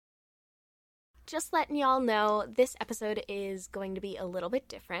just letting y'all know, this episode is going to be a little bit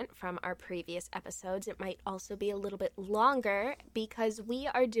different from our previous episodes. It might also be a little bit longer because we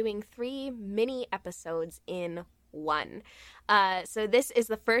are doing 3 mini episodes in one. So this is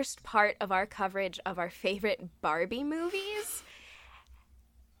the first part of our coverage of our favorite Barbie movies.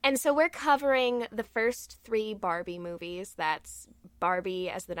 And so we're covering the first 3 Barbie movies. That's Barbie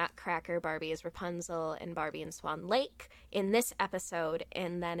as the Nutcracker, Barbie as Rapunzel, and Barbie in Swan Lake in this episode.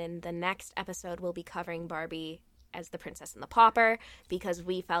 And then in the next episode, we'll be covering Barbie as the Princess and the Pauper because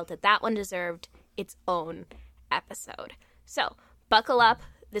we felt that that one deserved its own episode. So buckle up.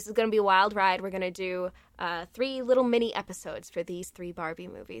 This is going to be a wild ride. We're going to do 3 little mini episodes for these 3 Barbie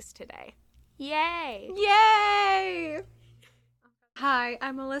movies today. Yay! Yay! Hi,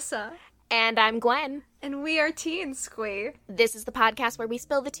 I'm Alyssa. And I'm Gwen. And we are Tea and Squee. This is the podcast where we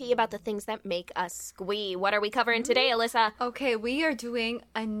spill the tea about the things that make us squee. What are we covering today, Alyssa? Okay, we are doing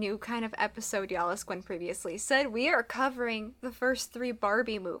a new kind of episode, y'all, as Gwen previously said. We are covering the first 3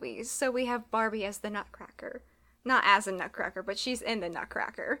 Barbie movies. So we have Barbie as the Nutcracker. Not as a Nutcracker, but she's in the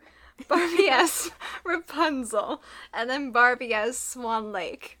Nutcracker. Barbie as Rapunzel. And then Barbie as Swan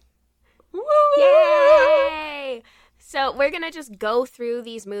Lake. Woo! Yay! So we're going to just go through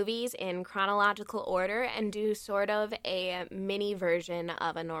these movies in chronological order and do sort of a mini version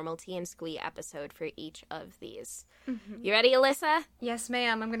of a normal Tea and Squee episode for each of these. Mm-hmm. You ready, Alyssa? Yes,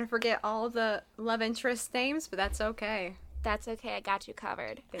 ma'am. I'm going to forget all the love interest names, but that's okay. That's okay. I got you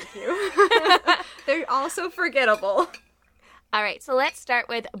covered. Thank you. They're also forgettable. All right, so let's start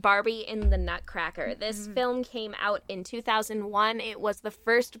with Barbie in the Nutcracker. This film came out in 2001. It was the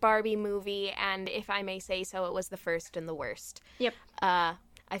first Barbie movie, and if I may say so, it was the first and the worst. Yep. I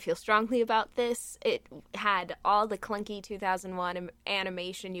feel strongly about this. It had all the clunky 2001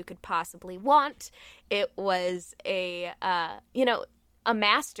 animation you could possibly want. It was a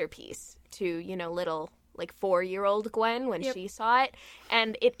masterpiece to, little, 4-year-old Gwen when she saw it.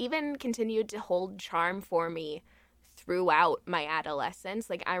 And it even continued to hold charm for me throughout my adolescence.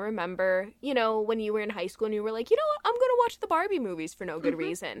 I remember, when you were in high school and you were like, you know what, I'm going to watch the Barbie movies for no good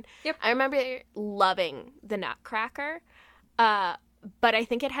reason. Yep. I remember loving the Nutcracker, but I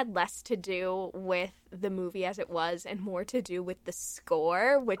think it had less to do with the movie as it was and more to do with the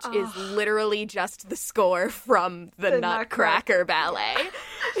score, which is literally just the score from the Nutcracker ballet.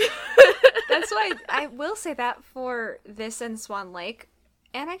 That's why I will say that for this and Swan Lake,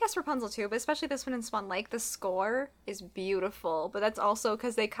 and I guess Rapunzel too, but especially this one in Swan Lake, the score is beautiful, but that's also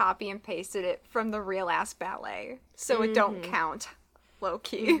because they copy and pasted it from the real-ass ballet, so it don't count,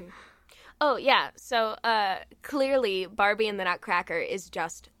 low-key. Mm-hmm. Oh, yeah, so clearly Barbie and the Nutcracker is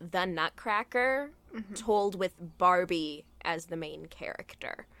just the Nutcracker told with Barbie as the main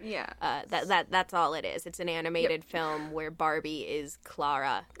character. Yeah. That's all it is. It's an animated film where Barbie is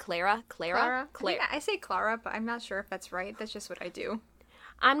Clara. Clara? I say Clara, but I'm not sure if that's right. That's just what I do.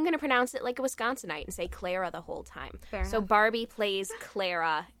 I'm going to pronounce it like a Wisconsinite and say Clara the whole time. Fair so enough. Barbie plays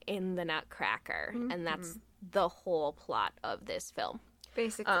Clara in the Nutcracker, and that's the whole plot of this film.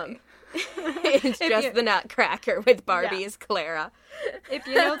 Basically. It's just the Nutcracker with Barbie as Clara. If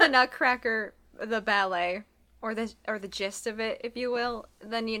you know the Nutcracker, the ballet, or the gist of it, if you will,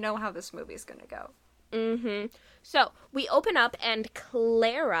 then you know how this movie's going to go. Mm-hmm. So we open up and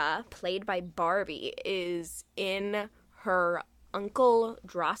Clara, played by Barbie, is in her Uncle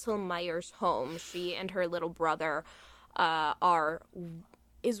Drosselmeyer's home. She and her little brother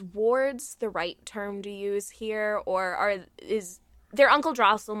is wards the right term to use here, or their Uncle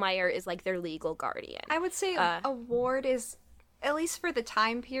Drosselmeyer is their legal guardian? I would say a ward is, at least for the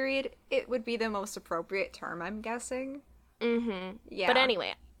time period, it would be the most appropriate term, I'm guessing. Mm-hmm. Yeah. But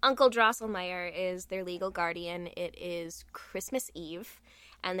anyway, Uncle Drosselmeyer is their legal guardian. It is Christmas Eve,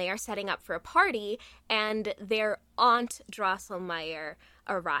 and they are setting up for a party, and their Aunt Drosselmeyer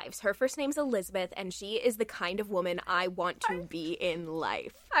arrives. Her first name's Elizabeth, and she is the kind of woman I want to be in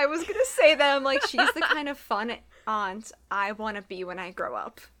life. I was going to say that. I'm like, she's the kind of fun aunt I want to be when I grow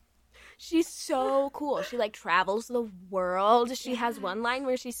up. She's so cool. She, travels the world. She has one line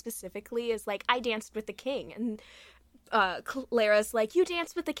where she specifically is like, I danced with the king, and Clara's like, you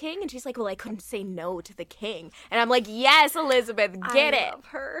danced with the king? And she's like, well, I couldn't say no to the king. And I'm like, yes, Elizabeth, get it. I love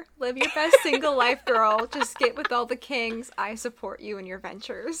her. Live your best single life, girl. Just get with all the kings. I support you in your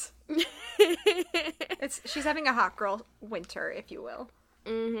ventures. She's having a hot girl winter, if you will.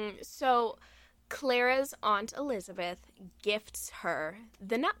 Mm-hmm. So Clara's Aunt Elizabeth gifts her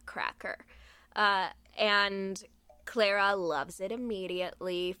the Nutcracker. And Clara loves it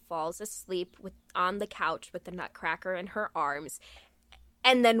immediately, falls asleep on the couch with the Nutcracker in her arms,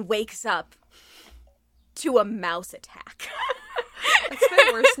 and then wakes up to a mouse attack. That's my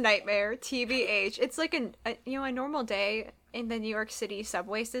worst nightmare, TBH. It's like a normal day in the New York City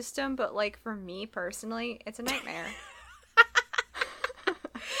subway system, but like for me personally, it's a nightmare.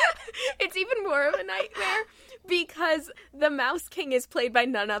 It's even more of a nightmare because the Mouse King is played by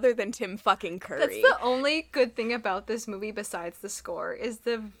none other than Tim fucking Curry. That's the only good thing about this movie besides the score, is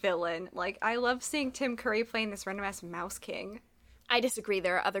the villain. Like, I love seeing Tim Curry playing this random ass Mouse King. I disagree.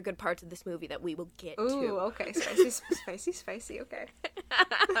 There are other good parts of this movie that we will get to. Ooh, okay. Spicy, okay.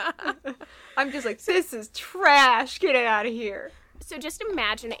 I'm just like, this is trash. Get it out of here. So just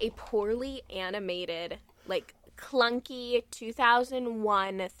imagine a poorly animated, like, clunky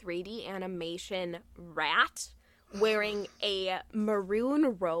 2001 3D animation rat wearing a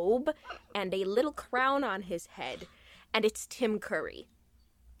maroon robe and a little crown on his head, and it's Tim Curry.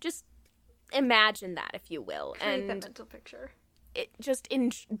 Just imagine that, if you will. Create that mental picture.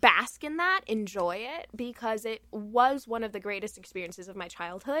 Bask in that, enjoy it, because it was one of the greatest experiences of my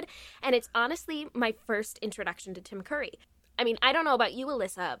childhood, and it's honestly my first introduction to Tim Curry. I mean, I don't know about you,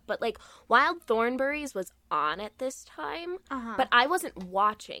 Alyssa, but, like, Wild Thornberrys was on at this time, but I wasn't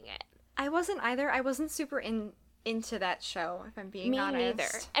watching it. I wasn't either. I wasn't super into that show, if I'm being honest. Me neither.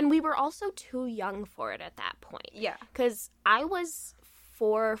 And we were also too young for it at that point. Yeah. Because I was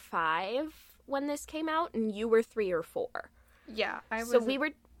 4 or 5 when this came out, and you were 3 or 4. Yeah. So we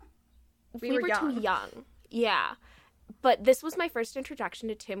were too young. Yeah. But this was my first introduction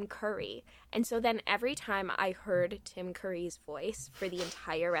to Tim Curry. And so then every time I heard Tim Curry's voice for the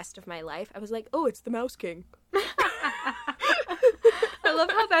entire rest of my life, I was like, oh, it's the Mouse King. I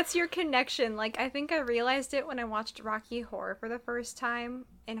love how that's your connection. Like, I think I realized it when I watched Rocky Horror for the first time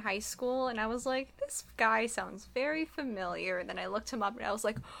in high school, and I was like, this guy sounds very familiar. And then I looked him up, and I was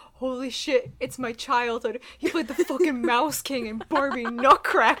like, holy shit, it's my childhood. He played the fucking Mouse King in Barbie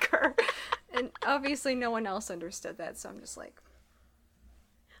Nutcracker. And obviously no one else understood that, so I'm just like...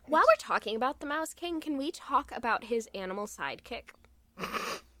 While we're talking about the Mouse King, can we talk about his animal sidekick?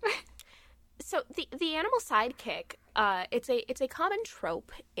 So the animal sidekick, it's a common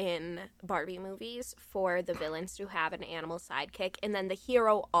trope in Barbie movies for the villains to have an animal sidekick, and then the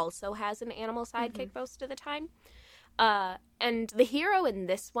hero also has an animal sidekick most of the time. And the hero in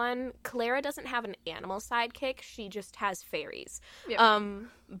this one, Clara doesn't have an animal sidekick, she just has fairies. Yep.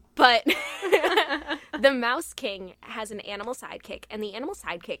 But the Mouse King has an animal sidekick, and the animal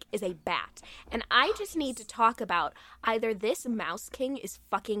sidekick is a bat. And I just need to talk about either this Mouse King is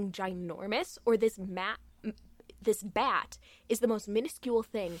fucking ginormous, or this bat is the most minuscule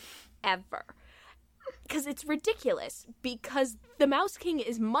thing ever. Because it's ridiculous, because the Mouse King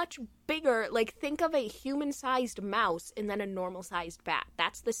is much bigger. Like, think of a human-sized mouse and then a normal-sized bat.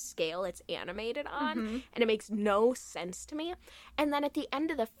 That's the scale it's animated on, and it makes no sense to me. And then at the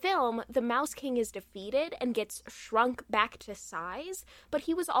end of the film, the Mouse King is defeated and gets shrunk back to size, but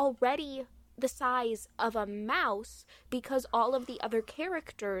he was already the size of a mouse because all of the other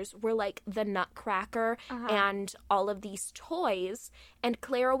characters were like the Nutcracker and all of these toys, and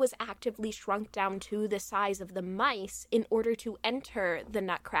Clara was actively shrunk down to the size of the mice in order to enter the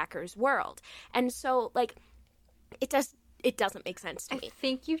Nutcracker's world. And so, like, it doesn't make sense to me. I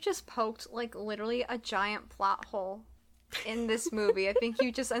think you just poked, like, literally a giant plot hole in this movie. I think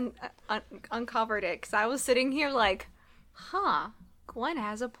you just uncovered it, because I was sitting here like, Gwen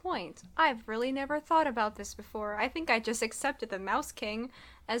has a point. I've really never thought about this before. I think I just accepted the Mouse King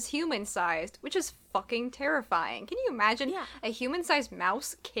as human-sized, which is fucking terrifying. Can you imagine a human-sized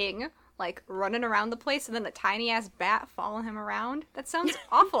Mouse King, like, running around the place and then a tiny-ass bat following him around? That sounds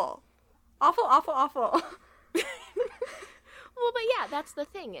awful. Awful, awful, awful. Well, but yeah, that's the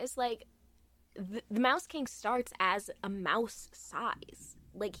thing, is, like, the Mouse King starts as a mouse size.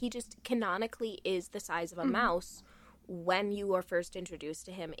 Like, he just canonically is the size of a mouse when you are first introduced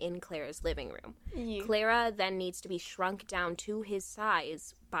to him in Clara's living room. Yeah. Clara then needs to be shrunk down to his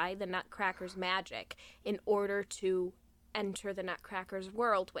size by the Nutcracker's magic in order to enter the Nutcracker's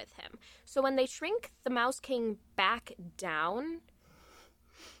world with him. So when they shrink the Mouse King back down,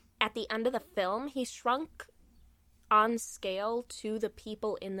 at the end of the film, he's shrunk on scale to the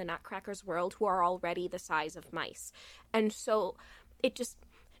people in the Nutcracker's world who are already the size of mice. And so it just...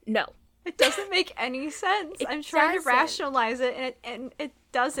 No. It doesn't make any sense. I'm trying to rationalize it, and it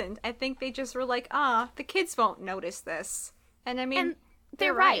doesn't. I think they just were like, the kids won't notice this. And I mean, and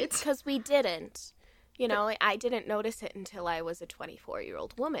they're right, because we didn't. You know, I didn't notice it until I was a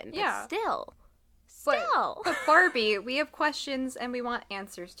 24-year-old woman. But still. But Barbie, we have questions, and we want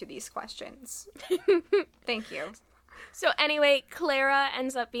answers to these questions. Thank you. So anyway, Clara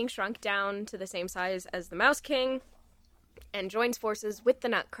ends up being shrunk down to the same size as the Mouse King, and joins forces with the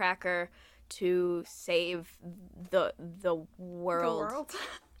Nutcracker to save the world. The world?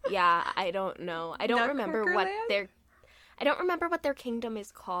 Yeah, I don't know. I don't remember Nutcracker what their kingdom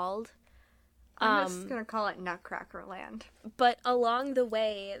is called. I'm just gonna call it Nutcracker Land. But along the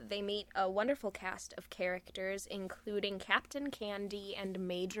way, they meet a wonderful cast of characters, including Captain Candy and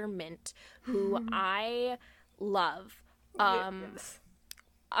Major Mint, who I love. Yes.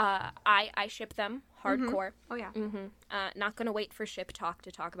 I ship them hardcore. Oh yeah. Not gonna wait for ship talk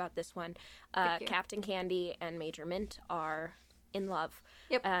to talk about this one. Captain Candy and Major Mint are in love.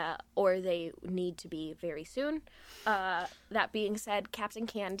 Yep. Or they need to be very soon. That being said, Captain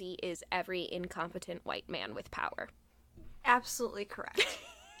Candy is every incompetent white man with power. Absolutely correct.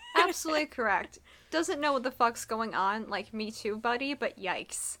 Absolutely correct. Doesn't know what the fuck's going on, like me too, buddy, but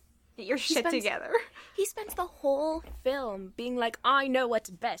yikes. Get your shit together. He spends the whole film being like, I know what's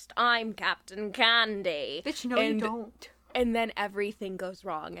best. I'm Captain Candy. Bitch, no, you don't. And then everything goes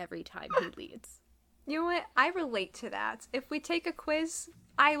wrong every time he leads. You know what? I relate to that. If we take a quiz,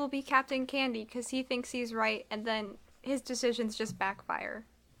 I will be Captain Candy because he thinks he's right, and then his decisions just backfire.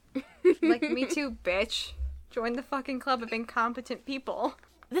 Like, me too, bitch. Join the fucking club of incompetent people.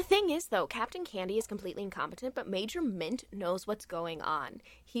 The thing is, though, Captain Candy is completely incompetent, but Major Mint knows what's going on.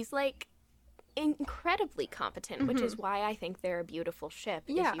 He's, like, incredibly competent, which is why I think they're a beautiful ship.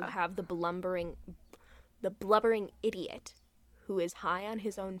 Yeah. Is you have the blubbering idiot who is high on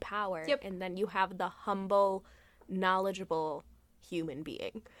his own power, and then you have the humble, knowledgeable human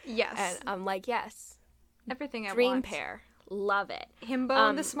being. Yes. And I'm like, yes. Everything I Dream want. pair. Love it. Himbo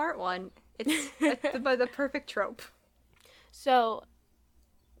and the smart one. It's the perfect trope. So,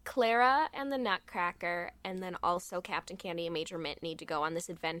 Clara and the Nutcracker, and then also Captain Candy and Major Mint need to go on this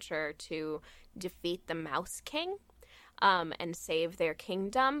adventure to defeat the Mouse King. And save their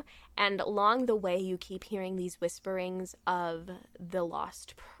kingdom. And along the way, you keep hearing these whisperings of the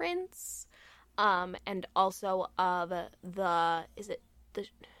Lost Prince, and also of the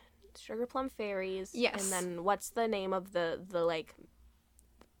Sugar Plum Fairies? Yes. And then what's the name of the like,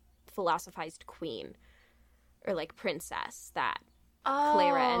 philosophized queen? Or, like, princess that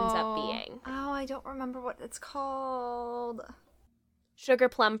Clara ends up being. Oh, I don't remember what it's called. Sugar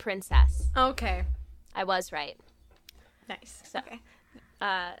Plum Princess. Okay. I was right. Nice. So, okay.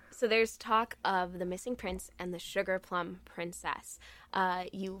 So there's talk of the missing prince and the Sugar Plum Princess.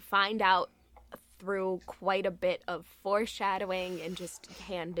 You find out through quite a bit of foreshadowing and just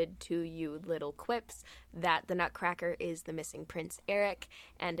handed to you little quips that the Nutcracker is the missing Prince Eric,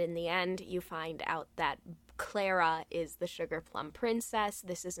 and in the end you find out that Clara is the Sugar Plum Princess.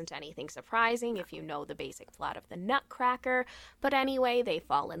 This isn't anything surprising if you know the basic plot of the Nutcracker, but anyway, they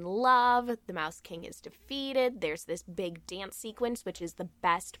fall in love, the Mouse King is defeated, there's this big dance sequence, which is the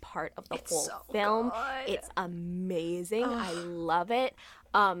best part of the whole film. Good. It's amazing. I love it.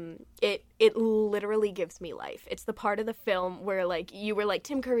 It literally gives me life. It's the part of the film where, like, you were like,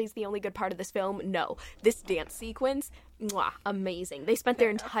 Tim Curry's the only good part of this film. No, this dance sequence, mwah, amazing. They spent their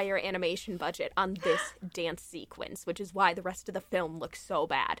entire animation budget on this dance sequence, which is why the rest of the film looks so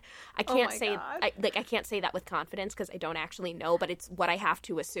bad. I can't I can't say that with confidence because I don't actually know, but it's what I have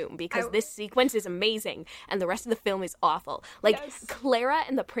to assume because this sequence is amazing and the rest of the film is awful. Like, Clara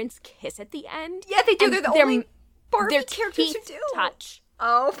and the prince kiss at the end. Yeah, they do. They're the only Barbie characters who do. Touch.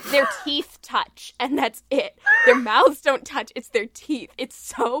 Oh. Their teeth touch, and that's it. Their mouths don't touch, it's their teeth. It's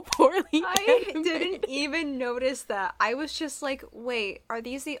so poorly I animated. didn't even notice that. I was just like, wait, are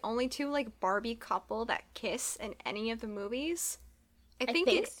these the only two, like, Barbie couple that kiss in any of the movies? I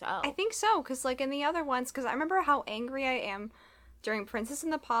think so. I think so, because, like, in the other ones, because I remember how angry I am during Princess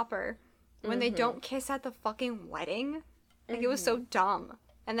and the Pauper when they don't kiss at the fucking wedding. Like, it was so dumb.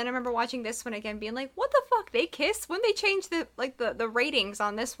 And then I remember watching this one again being like, what the fuck? They kissed? When they changed the ratings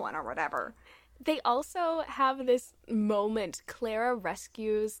on this one or whatever. They also have this moment. Clara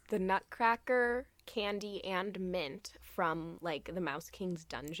rescues the Nutcracker, Candy, and Mint from, like, the Mouse King's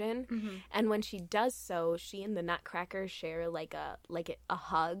dungeon. Mm-hmm. And when she does so, she and the Nutcracker share, like a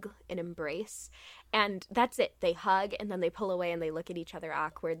hug, an embrace. And that's it. They hug, and then they pull away, and they look at each other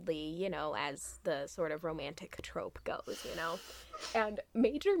awkwardly, you know, as the sort of romantic trope goes, you know? And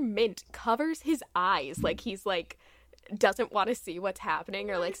Major Mint covers his eyes like he's, like, doesn't want to see what's happening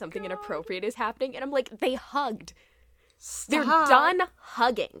or, like, something inappropriate is happening. And I'm like, they hugged. Stop. They're done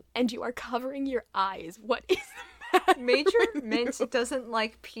hugging, and you are covering your eyes. What is the matter? Major Mint doesn't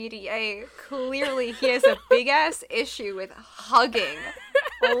like PDA. Clearly, he has a big-ass issue with hugging.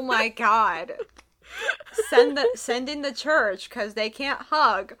 Oh my god. Send in the church, because they can't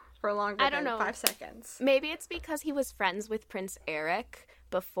hug for longer than 5 seconds. Maybe it's because he was friends with Prince Eric,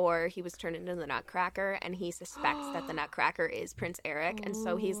 before he was turned into the Nutcracker, and he suspects that the Nutcracker is Prince Eric, and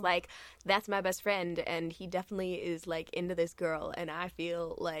so he's like, that's my best friend, and he definitely is, like, into this girl, and I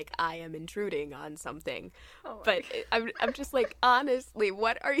feel like I am intruding on something. But I'm just like, honestly,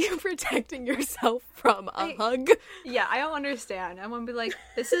 what are you protecting yourself from? A hug? Yeah, I don't understand. I'm gonna be like,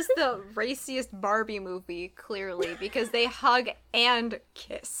 this is the raciest Barbie movie, clearly, because they hug and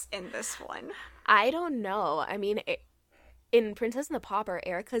kiss in this one. I don't know. I mean, in Princess and the Pauper,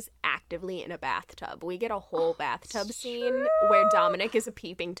 Erica's actively in a bathtub. We get a whole bathtub scene where Dominic is a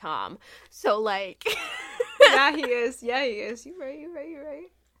peeping Tom. So, like... Yeah, he is. You're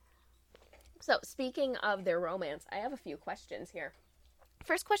right. So, speaking of their romance, I have a few questions here.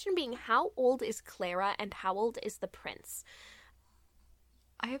 First question being, how old is Clara and how old is the prince?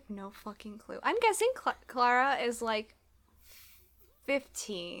 I have no fucking clue. I'm guessing Clara is, like,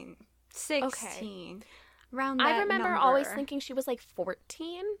 15, 16. Okay. Around that I remember number. Always thinking she was, like,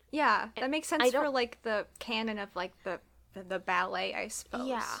 14. Yeah, that makes sense for, like, the canon of, like, the ballet, I suppose.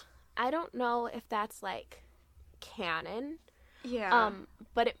 Yeah. I don't know if that's, like, canon. Yeah.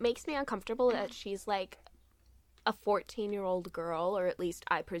 But it makes me uncomfortable that she's, like, a 14-year-old girl, or at least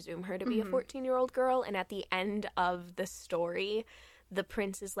I presume her to be a 14-year-old girl, and at the end of the story, the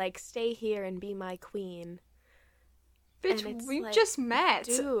prince is like, stay here and be my queen. Bitch, we like, just met.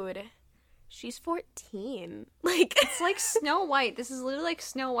 Dude, she's 14. Like, it's like Snow White. This is literally like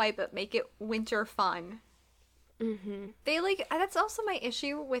Snow White, but make it winter fun. Mm-hmm. They, like, that's also my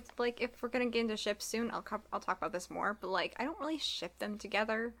issue with, like, if we're gonna get into ships soon, I'll talk about this more, but, like, I don't really ship them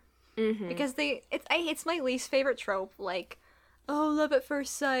together. Mm-hmm. Because it's my least favorite trope, like, oh, love at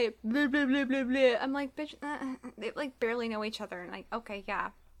first sight, blah, blah, blah, blah, blah. I'm like, bitch, they, like, barely know each other, and, like, okay,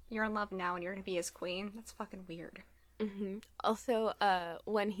 yeah, you're in love now, and you're gonna be his queen. That's fucking weird. Mm-hmm. Also,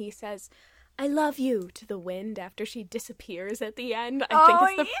 when he says, I love you to the wind after she disappears at the end, I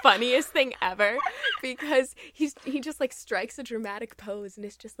think it's the funniest thing ever, because he just, like, strikes a dramatic pose, and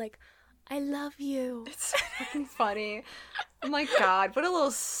it's just like, I love you. It's fucking funny. Oh my god, what a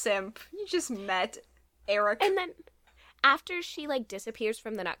little simp. You just met Eric. And then after she, like, disappears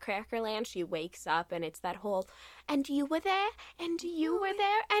from the Nutcracker land, she wakes up and it's that whole, and you were there, and you were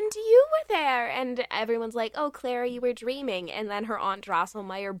there, and you were there. And everyone's like, oh, Clara, you were dreaming. And then her Aunt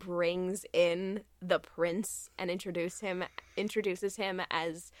Drosselmeyer brings in the prince and introduces him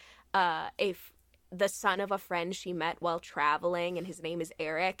as the son of a friend she met while traveling, and his name is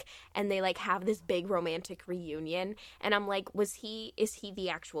Eric, and they, like, have this big romantic reunion, and I'm like, is he the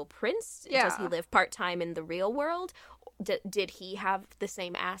actual prince? Yeah. Does he live part-time in the real world? Did he have the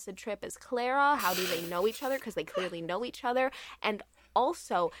same acid trip as Clara? How do they know each other? Because they clearly know each other. And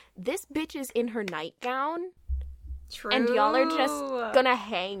also, this bitch is in her nightgown. True. And y'all are just gonna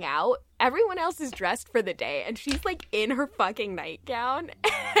hang out. Everyone else is dressed for the day, and she's, like, in her fucking nightgown,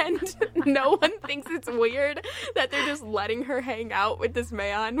 and no one thinks it's weird that they're just letting her hang out with this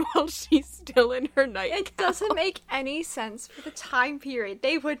man while she's still in her nightgown. It doesn't make any sense for the time period.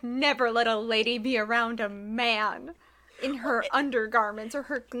 They would never let a lady be around a man in her undergarments or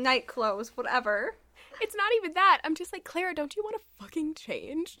her night clothes, whatever. It's not even that. I'm just like, Clara, don't you want to fucking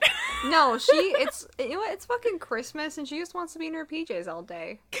change? No, it's fucking Christmas and she just wants to be in her PJs all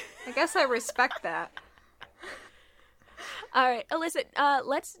day. I guess I respect that. All right, Alyssa,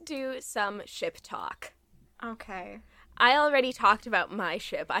 let's do some ship talk. Okay. I already talked about my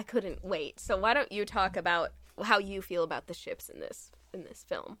ship. I couldn't wait. So why don't you talk about how you feel about the ships in this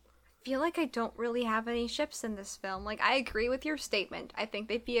film? I feel like I don't really have any ships in this film. Like, I agree with your statement. I think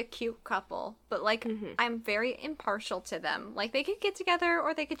they'd be a cute couple, but, like, I'm very impartial to them. Like, they could get together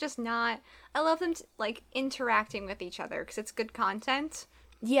or they could just not. I love them, like, interacting with each other because it's good content.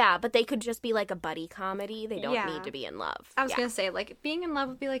 Yeah, but they could just be, like, a buddy comedy. They don't need to be in love. I was gonna say, like, being in love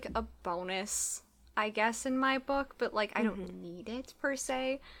would be, like, a bonus, I guess, in my book, but, like, I don't need it, per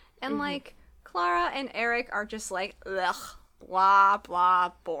se. And, like, Clara and Eric are just, like, ugh. Blah,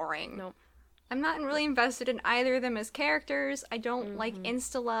 blah, boring. Nope. I'm not really invested in either of them as characters. I don't like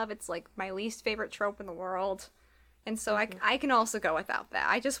insta-love. It's, like, my least favorite trope in the world. And so I can also go without that.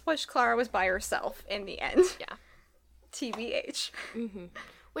 I just wish Clara was by herself in the end. Yeah. TBH.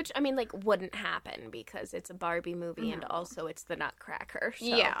 Which, I mean, like, wouldn't happen because it's a Barbie movie and also it's the Nutcracker. So.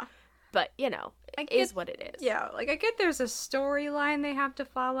 Yeah. But, you know, it is what it is. Yeah, like, I get there's a storyline they have to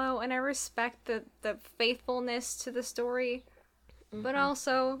follow, and I respect the faithfulness to the story. But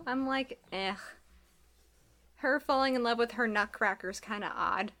also, I'm like, her falling in love with her Nutcracker's kind of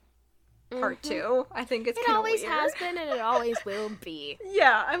odd. Part 2. I think it's kind of weird. It always has been, and it always will be.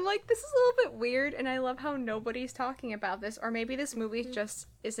 Yeah, I'm like, this is a little bit weird, and I love how nobody's talking about this. Or maybe this movie just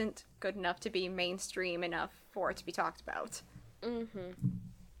isn't good enough to be mainstream enough for it to be talked about.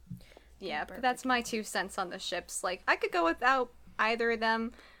 Yeah, but that's my 2 cents on the ships. Like, I could go without either of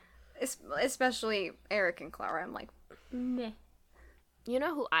them, especially Eric and Clara. I'm like, meh. You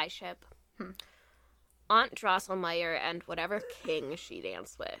know who I ship? Aunt Drosselmeyer and whatever king she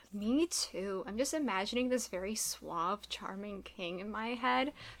danced with. Me too. I'm just imagining this very suave, charming king in my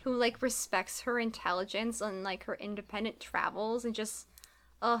head who, like, respects her intelligence and, like, her independent travels and just,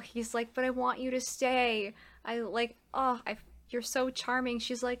 he's like, but I want you to stay. You're so charming.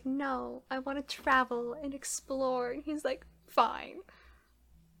 She's like, no, I want to travel and explore. And he's like, fine.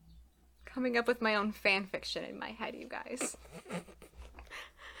 Coming up with my own fan fiction in my head, you guys.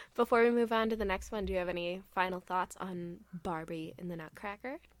 Before we move on to the next one, do you have any final thoughts on Barbie in the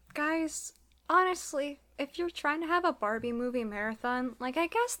Nutcracker? Guys, honestly, if you're trying to have a Barbie movie marathon, like, I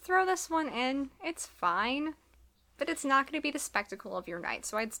guess throw this one in. It's fine. But it's not going to be the spectacle of your night,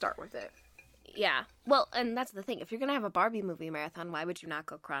 so I'd start with it. Yeah. Well, and that's the thing. If you're going to have a Barbie movie marathon, why would you not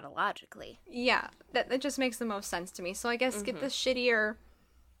go chronologically? Yeah, that just makes the most sense to me. So I guess get the shittier,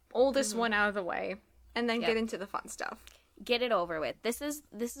 oldest one out of the way, and then get into the fun stuff. Get it over with. This is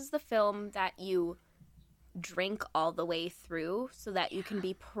the film that you drink all the way through so that you can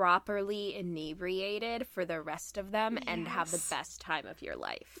be properly inebriated for the rest of them and have the best time of your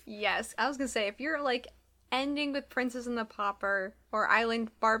life. Yes, I was going to say, if you're, like, ending with Princess and the Pauper or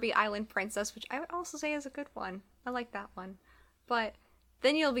Barbie Island Princess, which I would also say is a good one. I like that one. But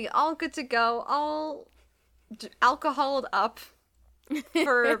then you'll be all good to go, all alcoholed up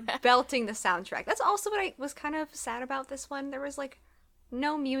for belting the soundtrack. That's also what I was kind of sad about this one. There was, like,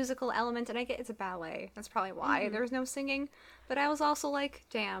 no musical element, and I get it's a ballet. That's probably why there was no singing. But I was also like,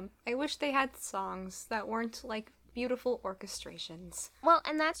 damn, I wish they had songs that weren't, like, beautiful orchestrations. Well,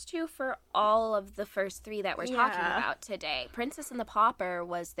 and that's true for all of the first 3 that we're talking about today. Princess and the Pauper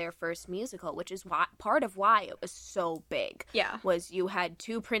was their first musical, which is part of why it was so big. Yeah. Was you had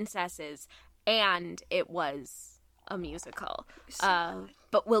 2 princesses, and it was a musical.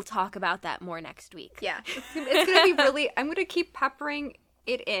 But we'll talk about that more next week. Yeah. It's going to be really... I'm going to keep peppering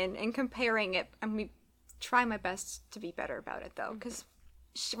it in and comparing it. I'm going to try my best to be better about it, though, because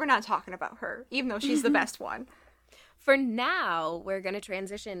we're not talking about her, even though she's the best one. For now, we're going to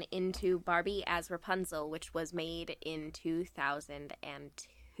transition into Barbie as Rapunzel, which was made in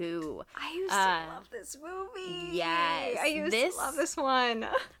 2002. I used to love this movie. Yes. I used to love this one.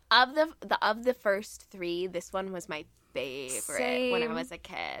 Of the first 3, this one was my favorite when I was a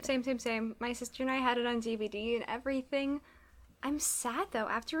kid. Same. My sister and I had it on DVD and everything. I'm sad, though.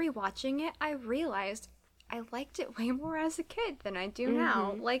 After rewatching it, I realized I liked it way more as a kid than I do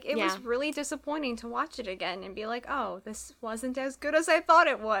now. Like, it was really disappointing to watch it again and be like, oh, this wasn't as good as I thought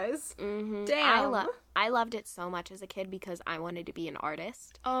it was. Damn. I loved it so much as a kid because I wanted to be an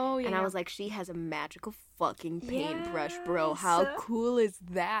artist. Oh, yeah. And I was like, she has a magical fucking paintbrush, bro. How cool is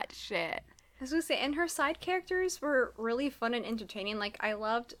that shit? I was gonna say, and her side characters were really fun and entertaining. Like, I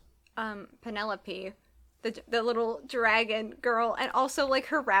loved Penelope, the little dragon girl, and also, like,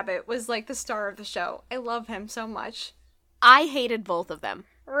 her rabbit was, like, the star of the show. I love him so much. I hated both of them.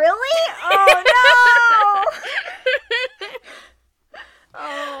 Really? Oh, no!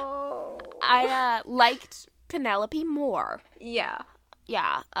 Oh. I liked Penelope more. Yeah.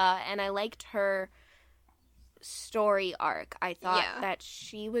 Yeah, and I liked her story arc. I thought that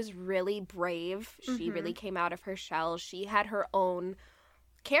she was really brave. She really came out of her shell. She had her own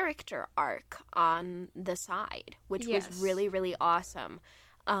character arc on the side, which was really, really awesome.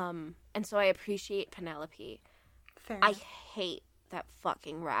 And so I appreciate Penelope. Fair I enough. hate that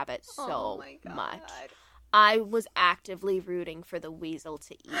fucking rabbit so my God. much. I was actively rooting for the weasel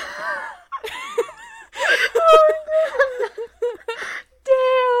to eat him.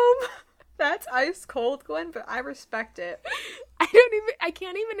 Damn. That's ice cold, Gwen, but I respect it. I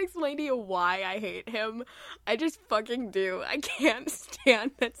can't even explain to you why I hate him. I just fucking do. I can't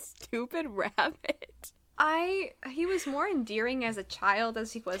stand that stupid rabbit. He was more endearing as a child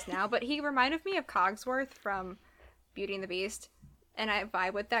as he was now, but he reminded me of Cogsworth from Beauty and the Beast. And I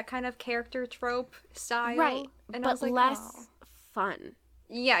vibe with that kind of character trope style. Right, and but I was like, less fun.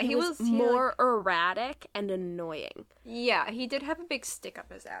 Yeah, He was more erratic and annoying. Yeah, he did have a big stick up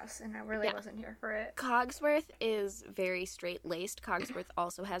his ass, and I really wasn't here for it. Cogsworth is very straight-laced. Cogsworth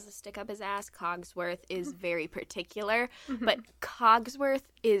also has a stick up his ass. Cogsworth is very particular, but Cogsworth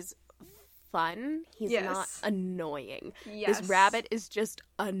is fun. He's not annoying. Yes. This rabbit is just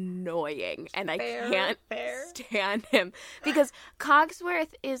annoying, and I can't stand him. Because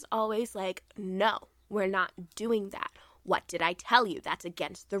Cogsworth is always like, no, we're not doing that. What did I tell you? That's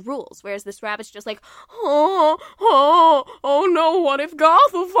against the rules. Whereas this rabbit's just like, oh no, what if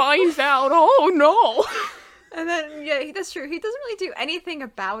Gothel finds out? Oh no. And then, yeah, that's true. He doesn't really do anything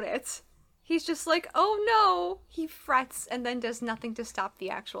about it. he's just like, oh no, he frets and then does nothing to stop the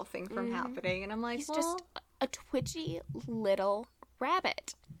actual thing from happening. And I'm like, He's well, just a twitchy little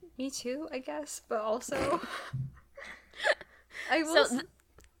rabbit. me too, I guess, but also I will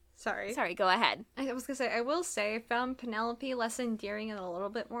Sorry, go ahead. I was gonna say, I will say, I found Penelope less endearing and a little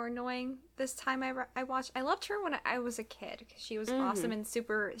bit more annoying this time I watched. I loved her when I was a kid, because she was awesome and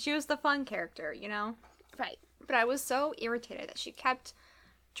she was the fun character, you know? Right. But I was so irritated that she kept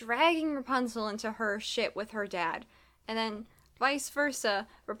dragging Rapunzel into her shit with her dad. And then vice versa,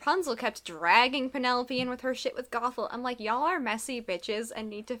 Rapunzel kept dragging Penelope in with her shit with Gothel. I'm like, y'all are messy bitches and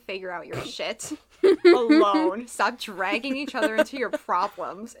need to figure out your shit alone. Stop dragging each other into your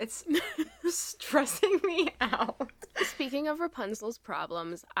problems. It's stressing me out. Speaking of Rapunzel's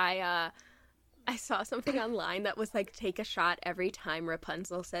problems, I saw something online that was like, take a shot every time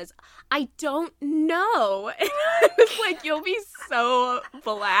Rapunzel says, I don't know. And I was like, you'll be so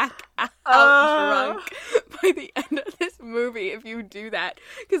black out drunk by the end of this movie if you do that.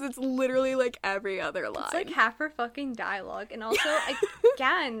 Because it's literally like every other line. It's like half her fucking dialogue. And also,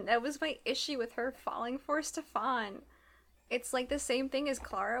 again, that was my issue with her falling for Stefan. It's like the same thing as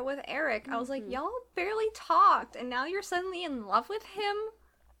Clara with Eric. I was like, y'all barely talked, and now you're suddenly in love with him?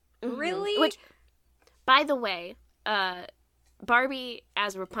 Really? Which, by the way, Barbie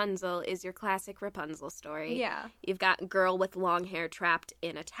as Rapunzel is your classic Rapunzel story. Yeah. You've got girl with long hair trapped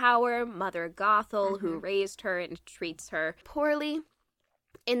in a tower, Mother Gothel, who raised her and treats her poorly.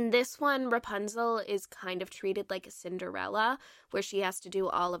 In this one, Rapunzel is kind of treated like a Cinderella, where she has to do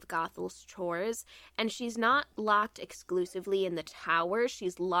all of Gothel's chores, and she's not locked exclusively in the tower.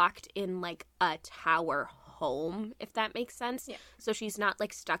 She's locked in, like, a tower home, if that makes sense. Yeah. So she's not,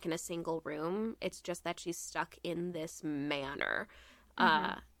 like, stuck in a single room. It's just that she's stuck in this manor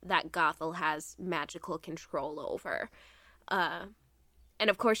that Gothel has magical control over. And,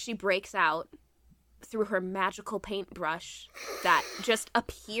 of course, she breaks out through her magical paintbrush that just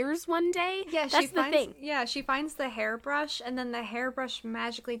appears one day. Yeah, that's the thing. Yeah, she finds the hairbrush, and then the hairbrush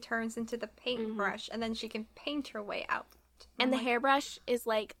magically turns into the paintbrush, and then she can paint her way out. And the hairbrush is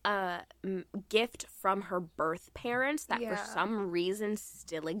like a gift from her birth parents that for some reason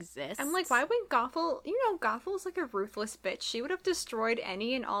still exists. I'm like, why wouldn't Gothel... You know, Gothel's like a ruthless bitch. She would have destroyed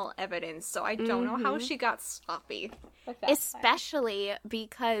any and all evidence, so I don't know how she got sloppy. Especially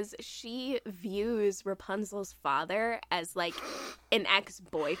because she views Rapunzel's father as, like, an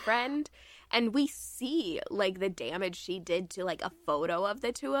ex-boyfriend. And we see, like, the damage she did to, like, a photo of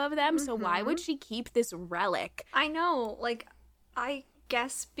the two of them. So why would she keep this relic? I know. Like, I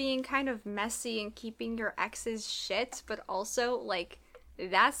guess being kind of messy and keeping your ex's shit, but also, like,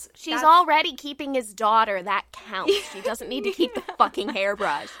 She's already keeping his daughter. That counts. She doesn't need to keep the fucking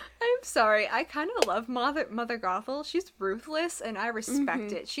hairbrush. I'm sorry. I kind of love Mother Gothel. She's ruthless, and I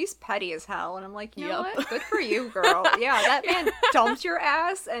respect it. She's petty as hell, and I'm like, you know what? Good for you, girl. Yeah, that man dumped your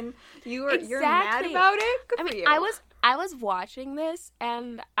ass, and you're mad about it. Good for you. I was watching this,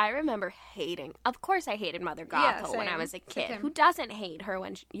 and I remember hating. Of course, I hated Mother Gothel when I was a kid. Who doesn't hate her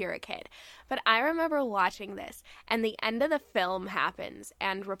when you're a kid? But I remember watching this, and the end of the film happens,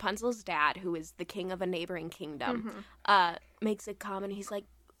 and Rapunzel's dad, who is the king of a neighboring kingdom, makes a comment. He's like,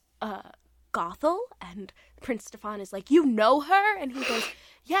 Gothel? And Prince Stefan is like, you know her? And he goes,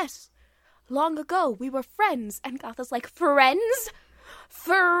 yes, long ago we were friends. And Gothel's like, friends?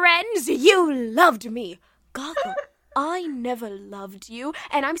 Friends? You loved me. Gothel, I never loved you.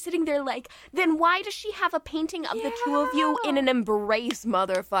 And I'm sitting there like, then why does she have a painting of the two of you in an embrace,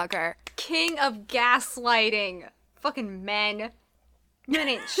 motherfucker? King of gaslighting. Fucking men. Men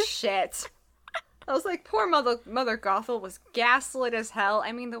ain't shit. I was like, poor Mother Gothel was gaslit as hell.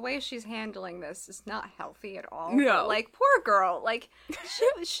 I mean, the way she's handling this is not healthy at all. No. But, like, poor girl. Like, she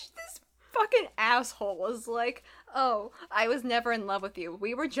this fucking asshole was like, oh, I was never in love with you.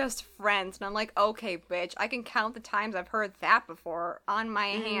 We were just friends. And I'm like, okay, bitch, I can count the times I've heard that before on my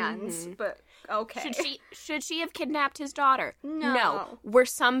hands. But, okay. Should she have kidnapped his daughter? No. Were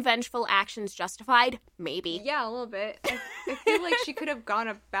some vengeful actions justified? Maybe. Yeah, a little bit. I feel like she could have gone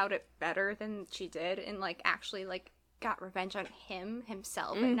about it better than she did and, like, actually, like, got revenge on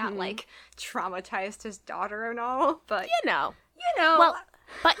himself, and not, like, traumatized his daughter and all. But, You know. Well,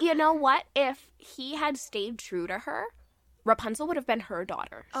 but you know what? If he had stayed true to her, Rapunzel would have been her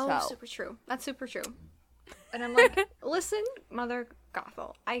daughter. Oh, so. super true. That's super true. And I'm like, listen, Mother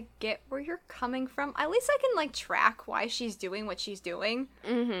Gothel, I get where you're coming from. At least I can, like, track why she's doing what she's doing.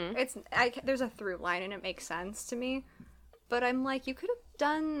 There's a through line, and it makes sense to me. But I'm like, you could have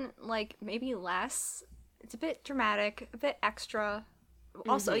done, like, maybe less. It's a bit dramatic, a bit extra.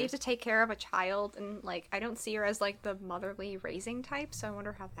 Also, you have to take care of a child, and, like, I don't see her as, like, the motherly raising type, so I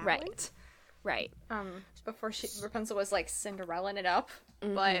wonder how that went. Right. Before Rapunzel was like Cinderella it up,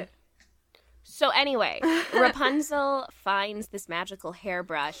 but So anyway, Rapunzel finds this magical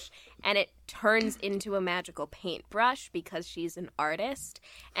hairbrush, and it turns into a magical paintbrush because she's an artist.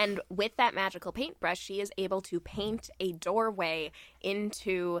 And with that magical paintbrush, she is able to paint a doorway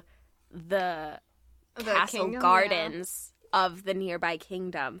into the castle kingdom, gardens of the nearby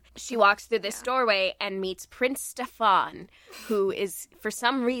kingdom. She walks through this doorway and meets Prince Stefan, who is, for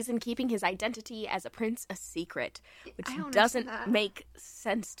some reason, keeping his identity as a prince a secret, which doesn't make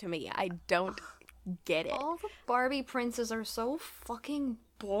sense to me. I don't get it. All the Barbie princes are so fucking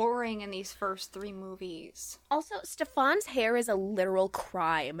boring in these first 3 movies. Also, Stefan's hair is a literal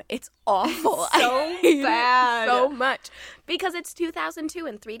crime. It's awful. So I hate bad. it so much. Because it's 2002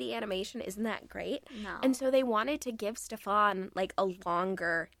 and 3D animation isn't that great. No. And so they wanted to give Stefan, like, a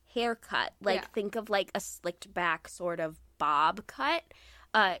longer haircut. Like, think of, like, a slicked back sort of bob cut.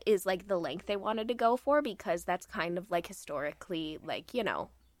 Is, like, the length they wanted to go for because that's kind of, like, historically, like, you know,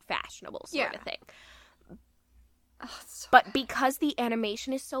 fashionable sort of thing. But because the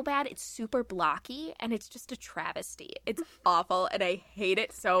animation is so bad, it's super blocky, and it's just a travesty. It's awful, and I hate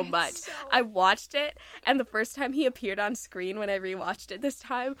it so much. I watched it, and the first time he appeared on screen when I rewatched it this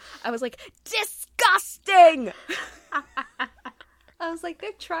time, I was like, disgusting! I was like,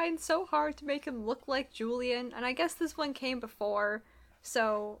 they're trying so hard to make him look like Julian, and I guess this one came before.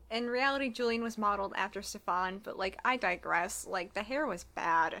 So, in reality, Julian was modeled after Stefan, but, like, I digress. Like, the hair was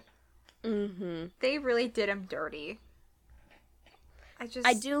bad. Mm-hmm. They really did him dirty.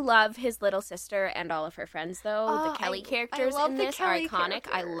 I do love his little sister and all of her friends, though. The Kelly characters in this are iconic.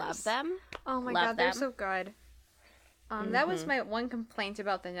 I love them. Oh my god, they're so good. That was my one complaint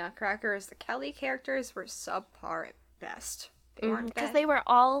about the Nutcracker is the Kelly characters were subpar at best. They weren't because they were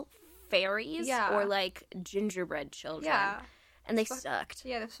all fairies Yeah. or like gingerbread children. Yeah. And they sucked.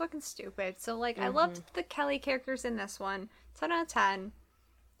 Yeah, they're fucking stupid. So, like, I loved the Kelly characters in this one. 10 out of 10.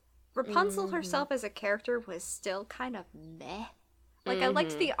 Rapunzel herself as a character was still kind of meh. Like, I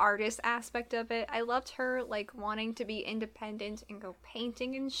liked the artist aspect of it. I loved her, like, wanting to be independent and go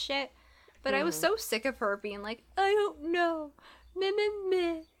painting and shit. But I was so sick of her being like, I don't know. Meh, meh,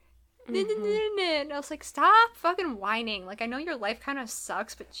 meh. Nah, nah, nah, nah. And I was like, stop fucking whining. Like, I know your life kind of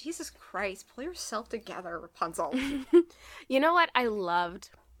sucks, but Jesus Christ, pull yourself together, Rapunzel. You know what I loved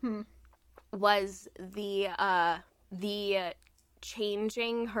was the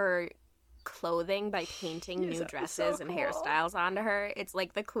changing her clothing by painting new dresses and hairstyles onto her. It's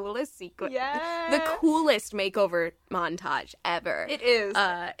like the coolest sequence. Yeah. The coolest makeover montage ever. It is.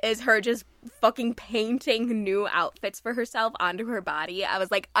 Is her just fucking painting new outfits for herself onto her body. I was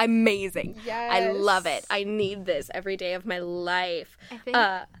like, amazing. Yes. I love it. I need this every day of my life. I think...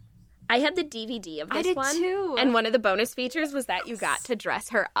 I had the DVD of this I did one. too. And one of the bonus features was that you got to dress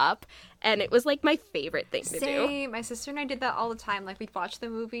her up. And it was like my favorite thing to do. Same. My sister and I did that all the time. Like, we'd watch the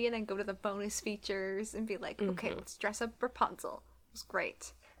movie and then go to the bonus features and be like, okay, let's dress up Rapunzel. It was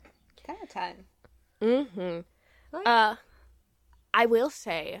great. 10 out of 10. Mm-hmm. Like, I will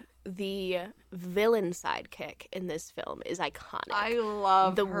say the villain sidekick in this film is iconic. I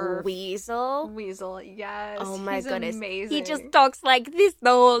love the her. Weasel, Yes. Oh my He's goodness. amazing. He just talks like this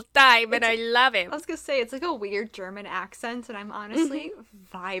the whole time, and I love him. I was gonna say, it's like a weird German accent, and I'm honestly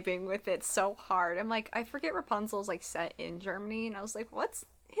vibing with it so hard. I'm like, I forget Rapunzel's like set in Germany, and I was like, what's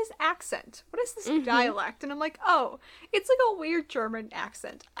his accent? What is this dialect? And I'm like, oh, it's like a weird German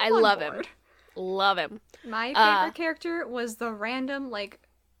accent. I love him. Love him. My favorite character was the random, like,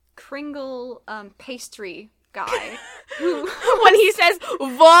 Kringle pastry guy. When he says,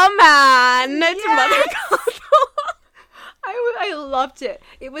 woman, it's Mother Gothel. I loved it.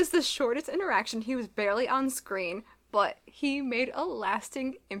 It was the shortest interaction. He was barely on screen, but he made a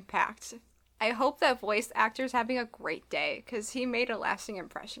lasting impact. I hope that voice actor's having a great day, because he made a lasting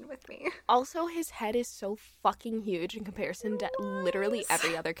impression with me. Also, his head is so fucking huge in comparison to literally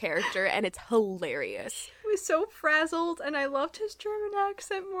every other character, and it's hilarious. He was so frazzled, and I loved his German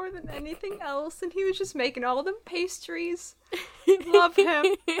accent more than anything else, and he was just making all them pastries. Love him.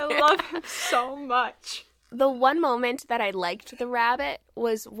 I love him so much. The one moment that I liked the rabbit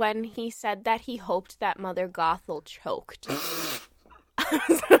was when he said that he hoped that Mother Gothel choked. I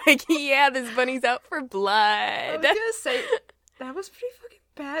was like, yeah, this bunny's out for blood. I was gonna say, that was pretty fucking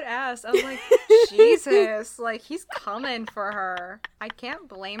badass. I was like, Jesus, like, he's coming for her. I can't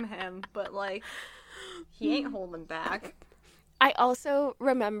blame him, but, like, he ain't holding back. I also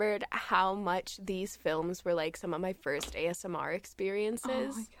remembered how much these films were, like, some of my first ASMR experiences. Oh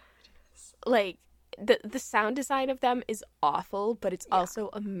my god, yes. Like, the sound design of them is awful, but it's also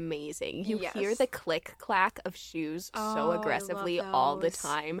amazing. You hear the click clack of shoes so aggressively all the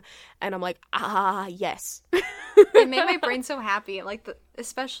time, and I'm like, yes. It made my brain so happy. Like,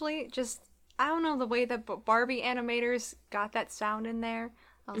 especially just, I don't know, the way that Barbie animators got that sound in there.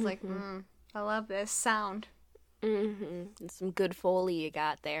 I was like, I love this sound. And some good Foley you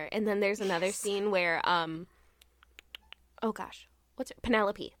got there. And then there's another scene where, oh gosh, what's it?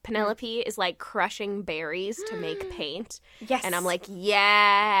 Penelope. Penelope is like crushing berries to make paint. Yes. And I'm like,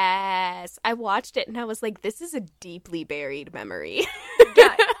 yes. I watched it and I was like, this is a deeply buried memory.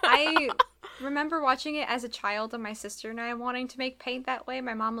 Yeah, I remember watching it as a child and my sister and I wanting to make paint that way.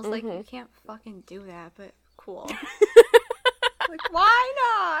 My mom was like, you can't fucking do that, but cool. Like, why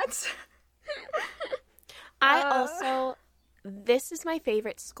not? I also, this is my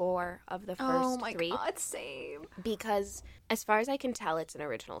favorite score of the first three. Oh my god, same. Because as far as I can tell, it's an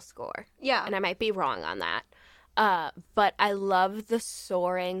original score. Yeah. And I might be wrong on that. But I love the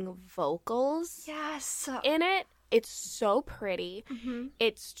soaring vocals in it. It's so pretty.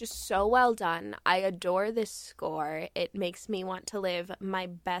 It's just so well done. I adore this score. It makes me want to live my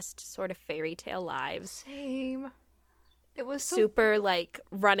best sort of fairy tale lives. Same. It was so... super like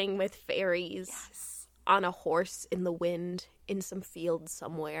running with fairies. Yes. On a horse in the wind in some field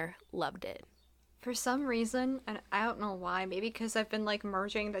somewhere. Loved it. For some reason, and I don't know why, maybe because I've been like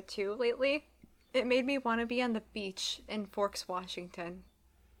merging the two lately, it made me want to be on the beach in Forks, Washington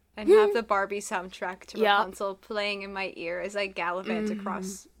and have the Barbie soundtrack to Rapunzel playing in my ear as I gallivant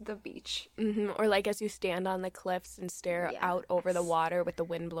across the beach. Or like as you stand on the cliffs and stare out over the water with the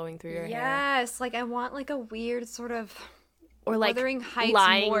wind blowing through your hair. Yes, like I want like a weird sort of or like Wuthering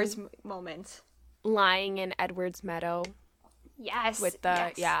Heights Moors moment. Lying in Edwards Meadow. Yes. With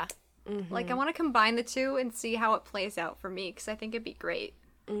the, Like, I want to combine the two and see how it plays out for me, because I think it'd be great.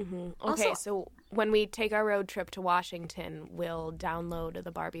 Okay, Also, so when we take our road trip to Washington, we'll download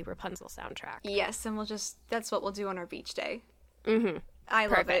the Barbie Rapunzel soundtrack. Yes, and that's what we'll do on our beach day. I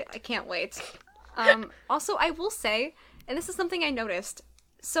love Perfect. it. I can't wait. Also, I will say, and this is something I noticed,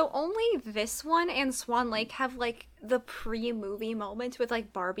 so only this one and Swan Lake have, like, the pre-movie moment with,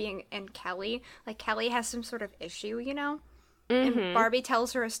 like, Barbie and Kelly. Like, Kelly has some sort of issue, you know? And Barbie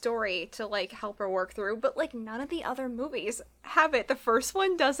tells her a story to, like, help her work through. But, like, none of the other movies have it. The first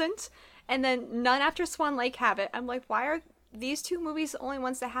one doesn't. And then none after Swan Lake have it. I'm like, why are these two movies the only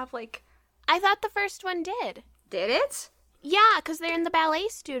ones that have, like... I thought the first one did. Did it? Yeah, because they're in the ballet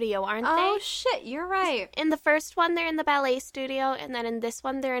studio, aren't they? Oh, shit, you're right. In the first one, they're in the ballet studio, and then in this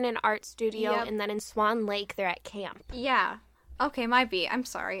one, they're in an art studio, and then in Swan Lake, they're at camp. Yeah. Okay, might be. I'm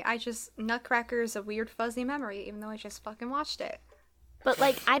sorry. Nutcracker is a weird fuzzy memory, even though I just fucking watched it. But,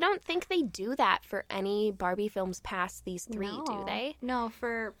 like, I don't think they do that for any Barbie films past these three, do they? No,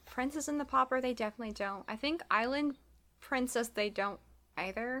 for Princess and the Pauper, they definitely don't. I think Island Princess, they don't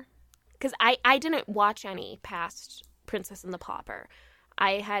either. Because I didn't watch any past Princess and the Pauper.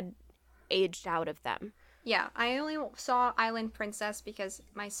 I had aged out of them. Yeah, I only saw Island Princess because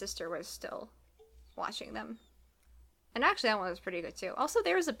my sister was still watching them. And actually, that one was pretty good, too. Also,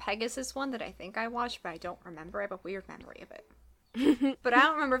 there was a Pegasus one that I think I watched, but I don't remember. I have a weird memory of it. But I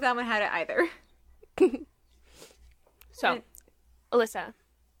don't remember if that one had it either. So, Alyssa.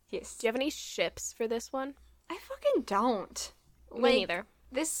 Yes. Do you have any ships for this one? I fucking don't. Me neither.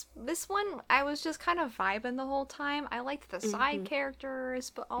 This one, I was just kind of vibing the whole time. I liked the side characters,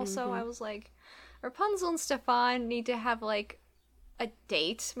 but also I was like, Rapunzel and Stefan need to have, like, a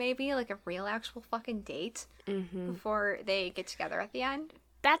date, maybe, like a real actual fucking date before they get together at the end.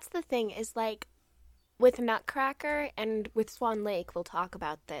 That's the thing, is like, with Nutcracker and with Swan Lake, we'll talk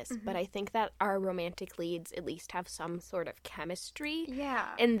about this, but I think that our romantic leads at least have some sort of chemistry. Yeah.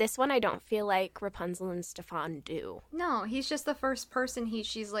 In this one, I don't feel like Rapunzel and Stefan do. No, he's just the first person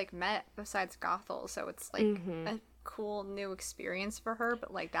she's, like, met besides Gothel, so it's, like, a cool new experience for her,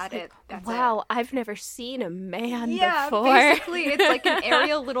 but, like, that's it. I've never seen a man yeah, before. Basically, it's like an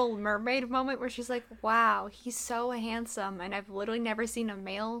Ariel Little Mermaid moment where she's like, wow, he's so handsome, and I've literally never seen a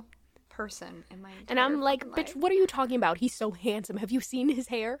male person in my entire And I'm like, life. bitch, what are you talking about? He's so handsome. Have you seen his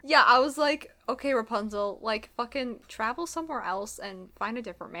hair? Yeah, I was like, okay, Rapunzel, like, fucking travel somewhere else and find a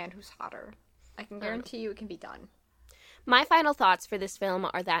different man who's hotter. I can guarantee you it can be done. My final thoughts for this film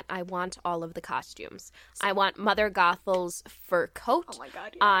are that I want all of the costumes. I want Mother Gothel's fur coat. Oh my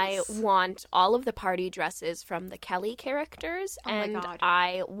god, yes. I want all of the party dresses from the Kelly characters. And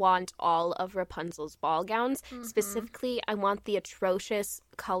I want all of Rapunzel's ball gowns. Specifically, I want the atrocious,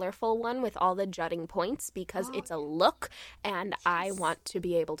 colorful one with all the jutting points because it's a look, and I want to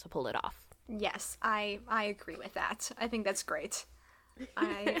be able to pull it off. Yes, I agree with that. I think that's great.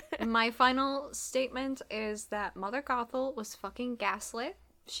 My final statement is that Mother Gothel was fucking gaslit.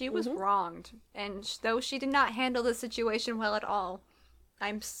 She was wronged, and though she did not handle the situation well at all,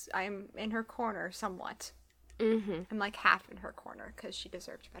 I'm in her corner somewhat. I'm like half in her corner because she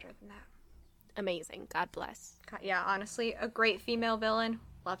deserved better than that. Amazing. God bless. Yeah, honestly, a great female villain.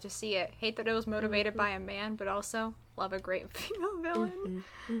 Love to see it. Hate that it was motivated by a man, but also love a great female villain.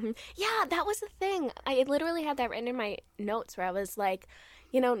 Yeah, that was the thing. I literally had that written in my notes where I was like,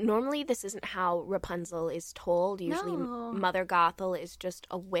 normally this isn't how Rapunzel is told. Usually Mother Gothel is just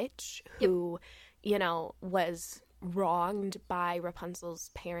a witch who, was wronged by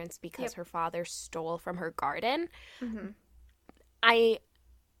Rapunzel's parents because her father stole from her garden. I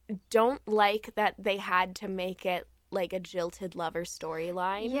don't like that they had to make it like a jilted lover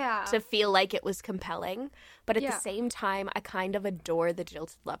storyline to feel like it was compelling. But at the same time, I kind of adore the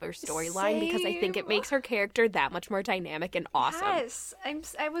jilted lover storyline because I think it makes her character that much more dynamic and awesome. Yes.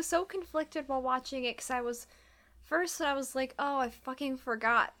 I was so conflicted while watching it because I was like, oh, I fucking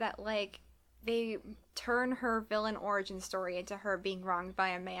forgot that, like, they turn her villain origin story into her being wronged by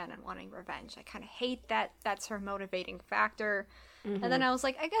a man and wanting revenge. I kind of hate that that's her motivating factor. And then I was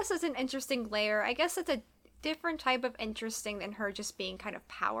like, I guess it's an interesting layer. I guess it's a different type of interesting than her just being kind of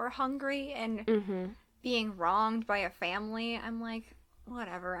power hungry and being wronged by a family. I'm like,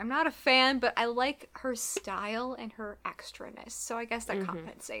 whatever. I'm not a fan, but I like her style and her extraness. So I guess that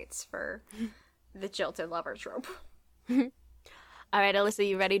compensates for the jilted lover trope. All right, Alyssa,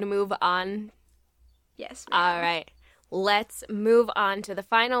 you ready to move on? Yes, ma'am. All right. Let's move on to the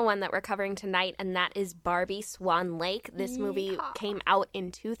final one that we're covering tonight, and that is Barbie Swan Lake. This movie came out in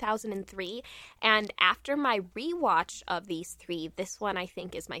 2003, and after my rewatch of these three, this one I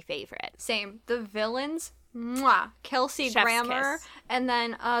think is my favorite. Same. The villains, mwah, Kelsey Chef's Grammer, kiss. and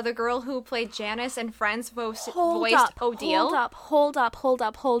then the girl who played Janice and Friends voiced Hold Odile. up.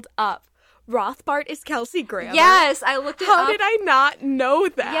 Rothbart is Kelsey Grammer? Yes, I looked it up. How did I not know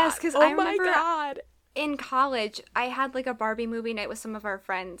that? Yes, because I remember my God. in college, I had like a Barbie movie night with some of our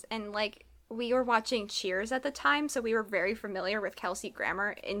friends, and like we were watching Cheers at the time, so we were very familiar with Kelsey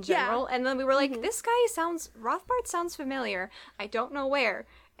Grammer in general. And then we were like, this guy Rothbart sounds familiar. I don't know where.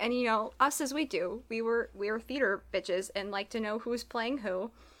 And us as we do, we were theater bitches and like to know who's playing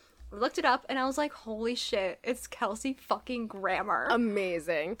who. Looked it up and I was like, holy shit, it's Kelsey fucking Grammer.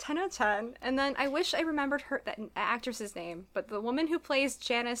 Amazing. 10 out of 10. And then I wish I remembered that actress's name, but the woman who plays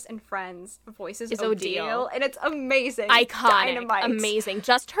Janice in Friends voices Odile, and it's amazing. Iconic. Dynamite. Amazing.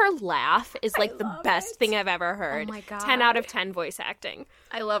 Just her laugh is like the best thing I've ever heard. Oh my God. 10 out of 10 voice acting.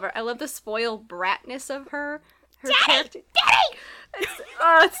 I love her. I love the spoiled bratness of her. Daddy!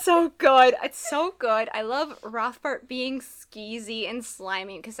 It's so good. It's so good. I love Rothbart being skeezy and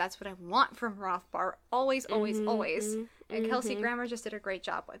slimy because that's what I want from Rothbart. Always, always, always. And Kelsey Grammer just did a great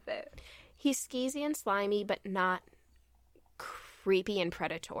job with it. He's skeezy and slimy, but not creepy and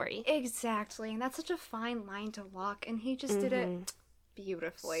predatory. Exactly. And that's such a fine line to walk. And he just did it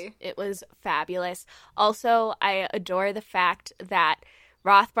beautifully. It was fabulous. Also, I adore the fact that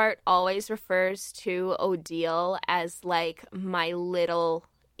Rothbart always refers to Odile as, like, my little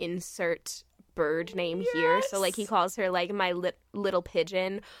insert bird name here. So, like, he calls her, like, my little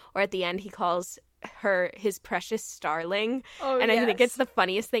pigeon. Or at the end, he calls her his precious starling. I think it's the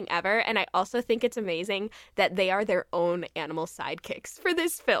funniest thing ever. And I also think it's amazing that they are their own animal sidekicks for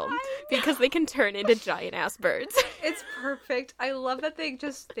this film. Because they can turn into giant-ass birds. It's perfect. I love that they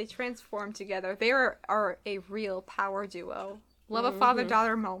transform together. They are a real power duo. Love a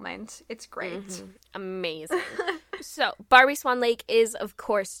father-daughter moment. It's great. Amazing. So, Barbie Swan Lake is, of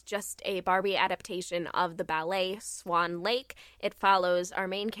course, just a Barbie adaptation of the ballet Swan Lake. It follows our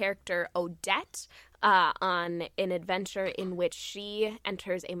main character, Odette, on an adventure in which she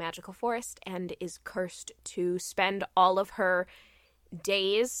enters a magical forest and is cursed to spend all of her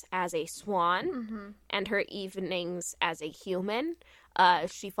days as a swan and her evenings as a human.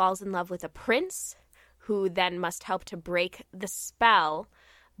 She falls in love with a prince who then must help to break the spell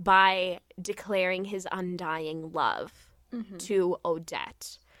by declaring his undying love to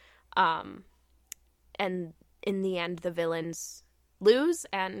Odette. And in the end, the villains lose,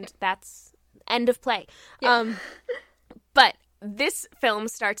 and that's end of play. But this film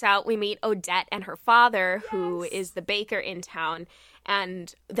starts out, we meet Odette and her father, who is the baker in town,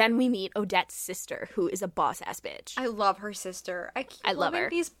 and then we meet Odette's sister, who is a boss-ass bitch. I love her sister. I love her.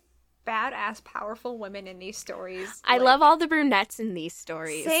 These badass, powerful women in these stories. I love all the brunettes in these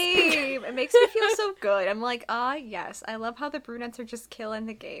stories. Same. It makes me feel so good. I'm like, yes. I love how the brunettes are just killing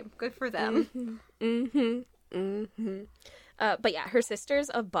the game. Good for them. But yeah, her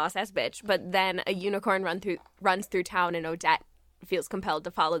sister's a boss-ass bitch, but then a unicorn runs through town and Odette feels compelled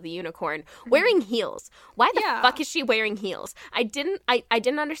to follow the unicorn wearing heels. Why the fuck is she wearing heels? I didn't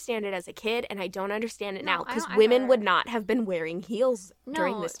understand it as a kid, and I don't understand it now, because women would not have been wearing heels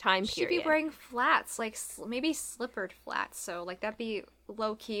during this time period. She'd be wearing flats, like maybe slippered flats, so like that'd be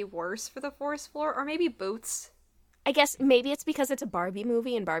low-key worse for the forest floor, or maybe boots. I guess maybe it's because it's a Barbie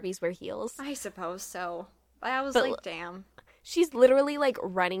movie and Barbies wear heels. I suppose so. I was like, damn. She's literally, like,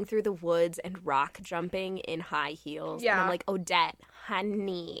 running through the woods and rock jumping in high heels. Yeah. And I'm like, Odette,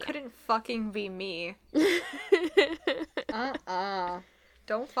 honey. Couldn't fucking be me.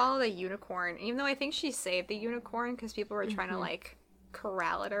 Don't follow the unicorn. Even though I think she saved the unicorn because people were trying to, like,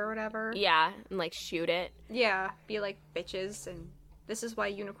 corral it or whatever. Yeah, and, like, shoot it. Yeah, be like bitches. And this is why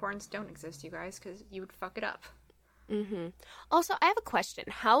unicorns don't exist, you guys, because you would fuck it up. Mm-hmm. Also, I have a question.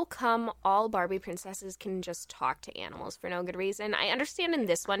 How come all Barbie princesses can just talk to animals for no good reason? I understand in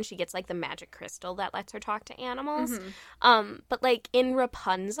this one she gets, like, the magic crystal that lets her talk to animals. But, like, in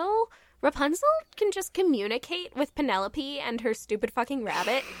Rapunzel can just communicate with Penelope and her stupid fucking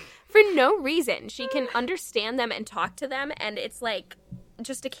rabbit for no reason. She can understand them and talk to them, and it's, like,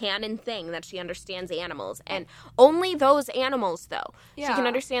 just a canon thing that she understands animals, and only those animals, though. Yeah. She can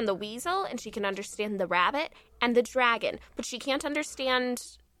understand the weasel, and she can understand the rabbit and the dragon, but she can't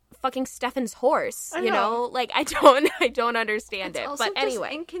understand fucking Stefan's horse. You know, like I don't understand it. Also but anyway,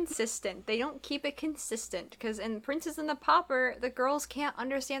 just inconsistent. They don't keep it consistent because in Princess and the Pauper, the girls can't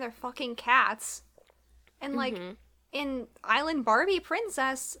understand their fucking cats, and like. In Island Barbie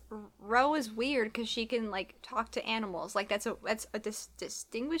Princess, Ro is weird because she can, like, talk to animals. Like, that's a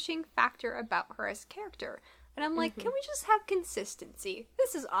distinguishing factor about her as a character. And I'm like, can we just have consistency?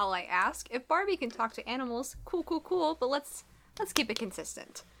 This is all I ask. If Barbie can talk to animals, cool, but let's keep it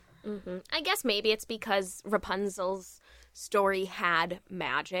consistent. I guess maybe it's because Rapunzel's story had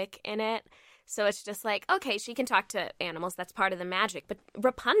magic in it. So it's just like, okay, she can talk to animals. That's part of the magic. But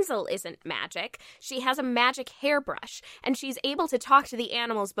Rapunzel isn't magic. She has a magic hairbrush. And she's able to talk to the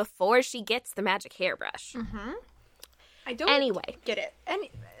animals before she gets the magic hairbrush. I don't get it.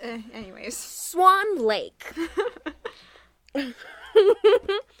 Anyways. Swan Lake.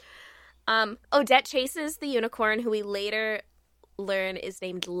 Odette chases the unicorn, who we later learn is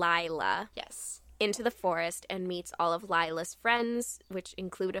named Lila. Yes. Into the forest and meets all of Lila's friends, which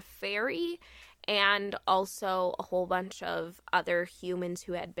include a fairy and also a whole bunch of other humans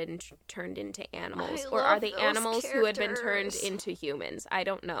who had been turned into animals. Or are they animals who had been turned into humans? I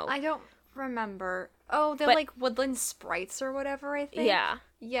don't know. I don't remember. Oh, they're like woodland sprites or whatever, I think. Yeah.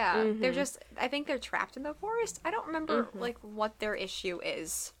 Yeah. They're just, I think they're trapped in the forest. I don't remember, like, what their issue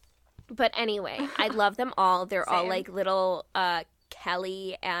is. But anyway, I love them all. They're all, like, little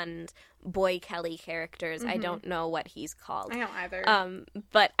Kelly and Boy Kelly characters. I don't know what he's called. I don't either.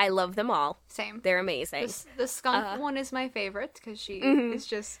 But I love them all. Same. They're amazing. The skunk one is my favorite because she is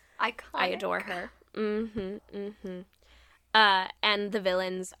just iconic. I adore her. And the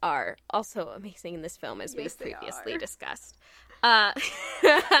villains are also amazing in this film, as we've previously discussed.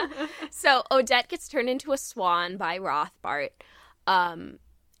 So Odette gets turned into a swan by Rothbart,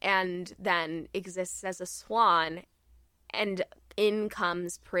 and then exists as a swan, and in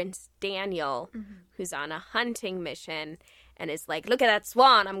comes Prince Daniel, who's on a hunting mission, and is like, look at that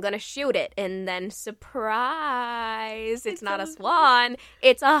swan, I'm gonna shoot it. And then, surprise, it's not a swan,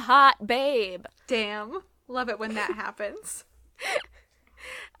 it's a hot babe. Damn. Love it when that happens.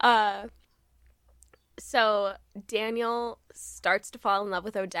 So Daniel starts to fall in love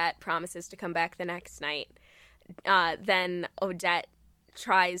with Odette, promises to come back the next night. Then Odette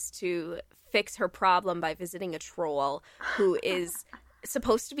tries to fix her problem by visiting a troll who is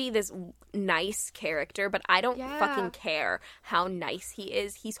supposed to be this nice character, but I don't fucking care how nice he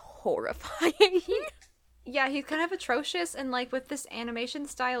is. He's horrifying. He's kind of atrocious, and like with this animation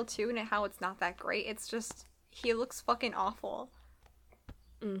style too, and how it's not that great, it's just, he looks fucking awful.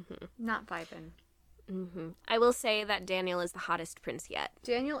 Not vibing. I will say that Daniel is the hottest prince yet.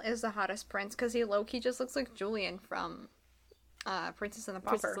 Daniel is the hottest prince because he low-key just looks like Julian from Princess and the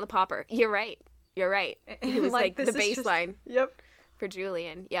Pauper. Princess and the Pauper. You're right. He was like the baseline. For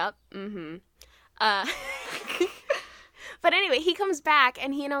Julian. Yep. But anyway, he comes back,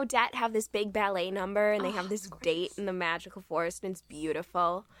 and he and Odette have this big ballet number, and they have this date in the magical forest, and it's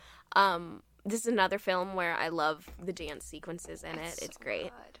beautiful. This is another film where I love the dance sequences in it. It's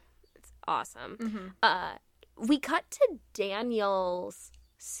great. Good. It's awesome. We cut to Daniel's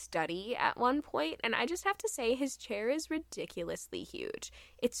study at one point, and I just have to say his chair is ridiculously huge.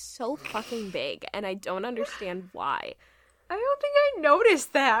 It's so fucking big, and I don't understand why. I don't think I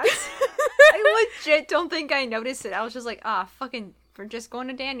noticed that. I legit don't think I noticed it. I was just like, fucking, we're just going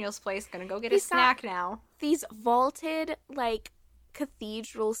to Daniel's place, gonna go get a snack now. These vaulted, like,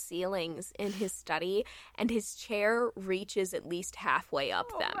 cathedral ceilings in his study, and his chair reaches at least halfway up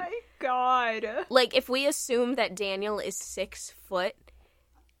them. Oh my god. Like, if we assume that Daniel is 6 foot,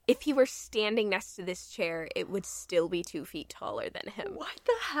 if he were standing next to this chair, it would still be 2 feet taller than him. What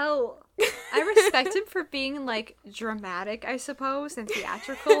the hell? I respect him for being, like, dramatic, I suppose, and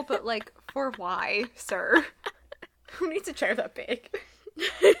theatrical, but, like, for why, sir? Who needs a chair that big?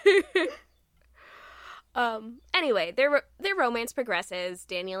 Anyway, their romance progresses.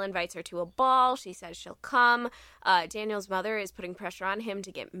 Daniel invites her to a ball. She says she'll come. Daniel's mother is putting pressure on him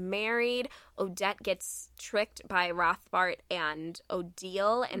to get married. Odette gets tricked by Rothbart and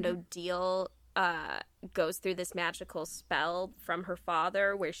Odile, and Odile goes through this magical spell from her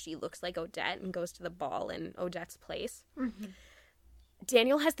father where she looks like Odette and goes to the ball in Odette's place. Mm-hmm.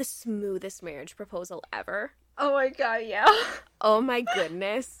 Daniel has the smoothest marriage proposal ever. Oh my god, yeah. Oh my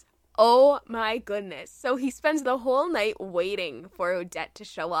goodness. Oh my goodness. So he spends the whole night waiting for Odette to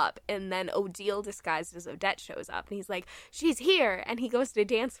show up, and then Odile disguised as Odette shows up, and he's like, she's here, and he goes to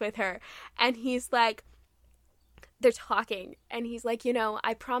dance with her, and he's like, they're talking, and he's like, you know,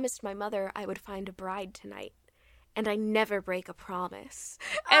 I promised my mother I would find a bride tonight, and I never break a promise.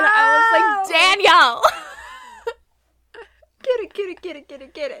 And I was like, Daniel!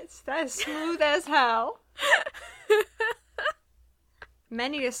 Get it. That's smooth as hell.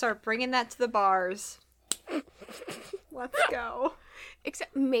 Men need to start bringing that to the bars. Let's go.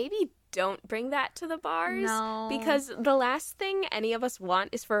 Except maybe don't bring that to the bars. No. Because the last thing any of us want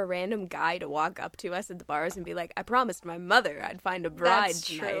is for a random guy to walk up to us at the bars and be like, I promised my mother I'd find a bride That's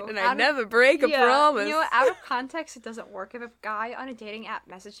tonight, true. and I'd never break a promise. You know, out of context, it doesn't work. If a guy on a dating app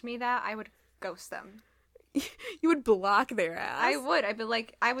messaged me that, I would ghost them. You would block their ass. I would. I'd be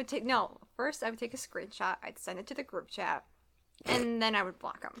like, first I would take a screenshot, I'd send it to the group chat, and then I would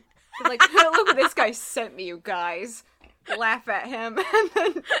block him. Like, look what this guy sent me, you guys. Laugh at him, and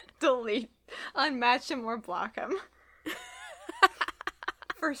then delete. Unmatch him or block him.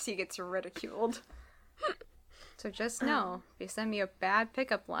 First he gets ridiculed. So just know, if you send me a bad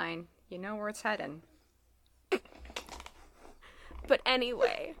pickup line, you know where it's heading. But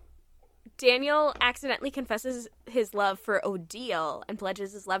anyway, Daniel accidentally confesses his love for Odile and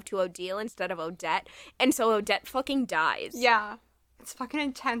pledges his love to Odile instead of Odette, and so Odette fucking dies. Yeah. It's fucking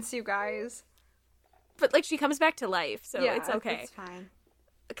intense, you guys. But, like, she comes back to life, so yeah, it's okay. It's fine.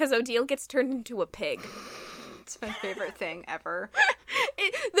 Because Odile gets turned into a pig. It's my favorite thing ever.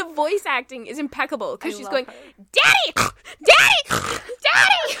 The voice acting is impeccable, because she's going, her. Daddy! Daddy!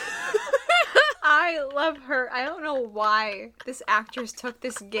 Daddy! I love her. I don't know why this actress took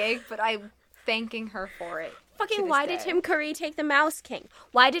this gig, but I'm thanking her for it. Fucking why did Tim Curry take the Mouse King?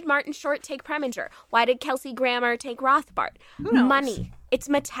 Why did Martin Short take Preminger? Why did Kelsey Grammer take Rothbart? Who knows? Money. It's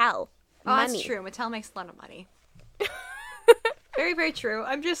Mattel. Oh, Money. that's true. Mattel makes a lot of money. Very, very true.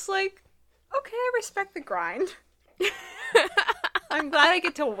 I'm just like, okay, I respect the grind. I'm glad I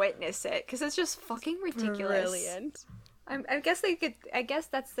get to witness it, because it's just fucking ridiculous. Brilliant. I guess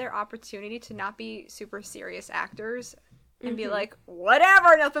that's their opportunity to not be super serious actors and be like,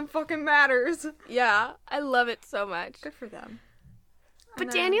 whatever, nothing fucking matters. Yeah, I love it so much. Good for them.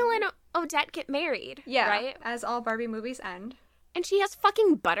 But Daniel and Odette get married, Yeah, right? as all Barbie movies end. And she has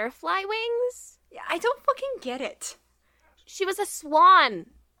fucking butterfly wings? Yeah, I don't fucking get it. She was a swan,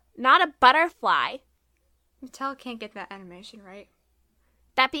 not a butterfly. Mattel can't get that animation right.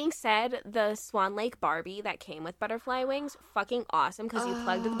 That being said, the Swan Lake Barbie that came with butterfly wings, fucking awesome, because you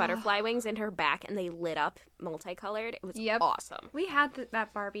plugged the butterfly wings into her back and they lit up multicolored. It was awesome. We had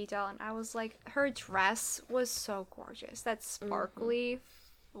that Barbie doll, and I was like, her dress was so gorgeous. That sparkly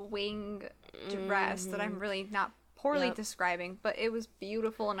wing dress that I'm really not poorly describing, but it was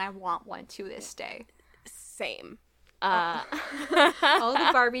beautiful, and I want one to this day. Same. All the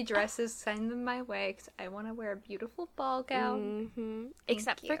Barbie dresses, send them my way, because I want to wear a beautiful ball gown. Mm-hmm.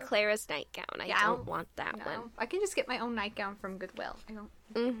 Except for Clara's nightgown. I don't want that one. I can just get my own nightgown from Goodwill. I don't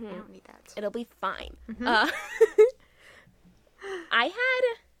need that. It'll be fine. I had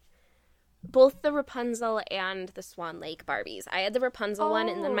both the Rapunzel and the Swan Lake Barbies. I had the Rapunzel one,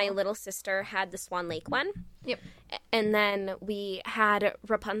 and then my little sister had the Swan Lake one. Yep. And then we had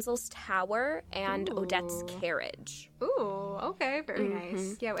Rapunzel's tower and Odette's carriage. Ooh, okay, very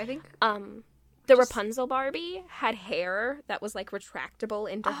nice. Yeah, I think... The Rapunzel Barbie had hair that was, like, retractable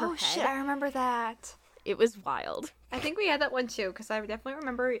into her head. Oh, shit, I remember that. It was wild. I think we had that one, too, because I definitely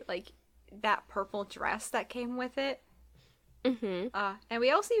remember, like, that purple dress that came with it. Mm-hmm. And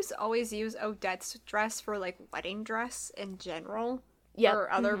we also always use Odette's dress for, like, wedding dress in general. Yeah.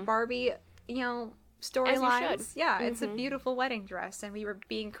 Or other Barbie, storylines. Yeah, it's a Mm-hmm. beautiful wedding dress, and we were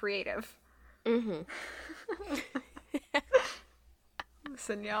being creative.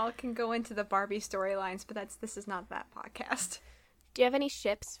 Listen, y'all can go into the Barbie storylines, but this is not that podcast. Do you have any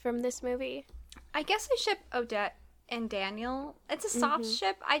ships from this movie? I guess I ship Odette and Daniel. It's a soft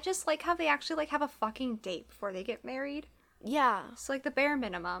ship. I just like how they actually like have a fucking date before they get married. Yeah. It's like the bare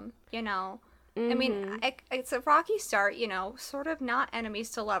minimum, you know. I mean, it's a rocky start, you know, sort of not enemies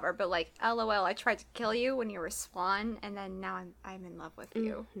to lover, but like, LOL, I tried to kill you when you were a swan, and then now I'm in love with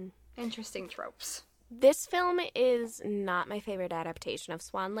you. Interesting tropes. This film is not my favorite adaptation of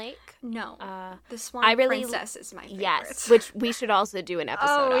Swan Lake. No, the Swan Princess is my favorite. Yes, which we should also do an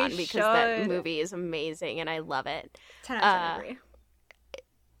episode on because that should. movie is amazing and I love it. 10 out of 10 agree.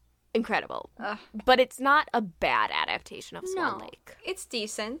 Incredible. But it's not a bad adaptation of Swan No, Lake. it's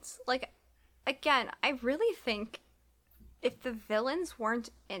decent. Like, again, I really think if the villains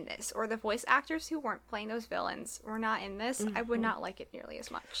weren't in this, or the voice actors who weren't playing those villains were not in this, I would not like it nearly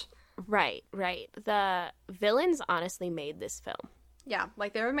as much. Right. The villains honestly made this film. Yeah,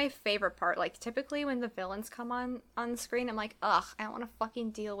 like, they were my favorite part. Like, typically when the villains come on the screen, I'm like, ugh, I don't want to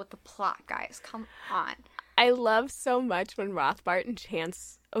fucking deal with the plot, guys. Come on. I love so much when Rothbart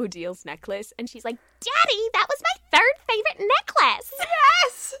enchants Odil's necklace, and she's like, Daddy, that was my third favorite necklace!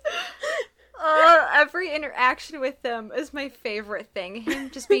 Yes! Every interaction with them is my favorite thing.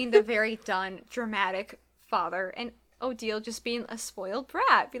 Him just being the very done, dramatic father, and Odile just being a spoiled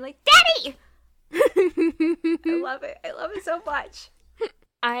brat, being like, Daddy! I love it. I love it so much.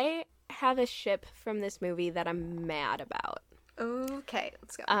 I have a ship from this movie that I'm mad about. Okay,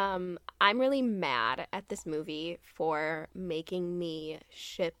 let's go. I'm really mad at this movie for making me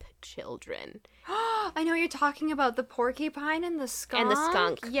ship children. I know what you're talking about, the porcupine and the skunk. And the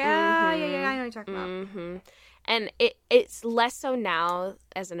skunk. Yeah, I know what you're talking about. And it's less so now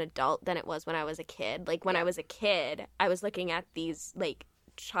as an adult than it was when I was a kid. Like, when I was a kid, I was looking at these, like,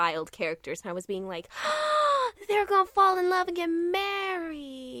 child characters and I was being like, oh, they're gonna fall in love and get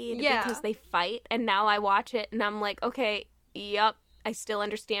married. Yeah. Because they fight. And now I watch it and I'm like, okay, yep, I still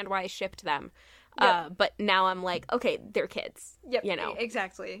understand why I shipped them. Yep. But now I'm like, okay, they're kids. Yep, you know?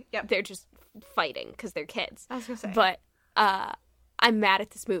 Exactly. Yep. They're just fighting because they're kids. I was gonna say. But I'm mad at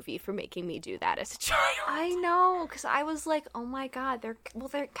this movie for making me do that as a child. I know, because I was like, oh my god, their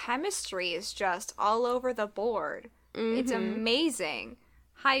chemistry is just all over the board. It's amazing.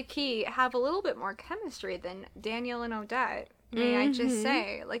 High key, have a little bit more chemistry than Daniel and Odette. May I just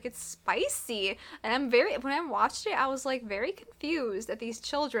say, like, it's spicy, and when I watched it, I was like very confused at these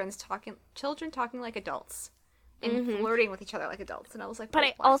children talking like adults and flirting with each other like adults, and I was like, but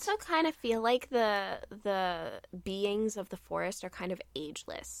I what? also kind of feel like the beings of the forest are kind of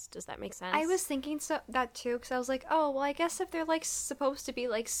ageless. Does that make sense? I was thinking that too, because I was like, oh, well, I guess if they're like supposed to be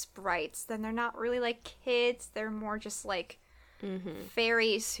like sprites, then they're not really like kids. They're more just like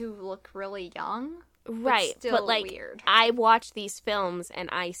fairies who look really young. Right, but like, weird. I watch these films and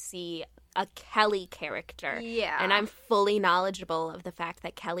I see a Kelly character. Yeah. And I'm fully knowledgeable of the fact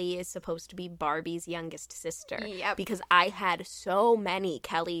that Kelly is supposed to be Barbie's youngest sister. Yep. Because I had so many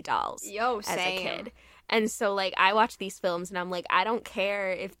Kelly dolls as a kid. And so, like, I watch these films and I'm like, I don't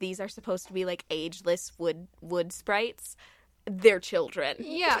care if these are supposed to be, like, ageless wood sprites. They're children.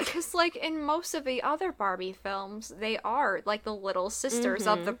 Yeah, because, like, in most of the other Barbie films, they are, like, the little sisters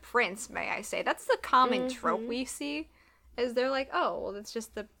of the prince, may I say. That's the common trope we see, is they're like, oh, well, it's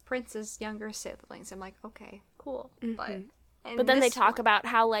just the prince's younger siblings. I'm like, okay, cool. But then they talk about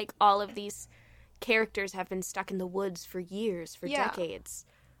how, like, all of these characters have been stuck in the woods for years, for decades.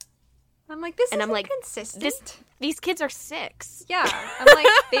 I'm like, this isn't like, consistent. These kids are 6. Yeah. I'm like,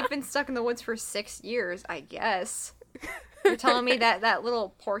 they've been stuck in the woods for 6 years, I guess. You're telling me that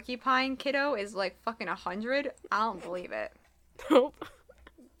little porcupine kiddo is like fucking 100? I don't believe it. Nope.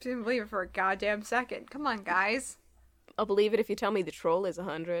 Didn't believe it for a goddamn second. Come on, guys. I'll believe it if you tell me the troll is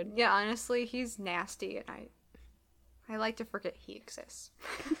 100. Yeah, honestly, he's nasty, and I like to forget he exists.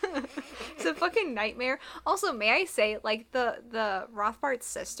 It's a fucking nightmare. Also, may I say, like, the Rothbart's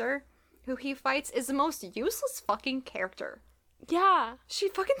sister, who he fights, is the most useless fucking character. Yeah. She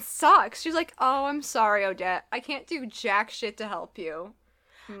fucking sucks. She's like, oh, I'm sorry, Odette. I can't do jack shit to help you.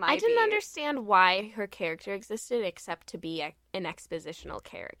 I didn't understand why her character existed except to be an expositional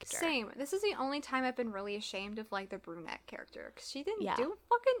character. Same. This is the only time I've been really ashamed of, like, the brunette character. Because she didn't do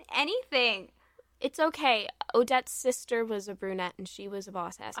fucking anything. It's okay. Odette's sister was a brunette and she was a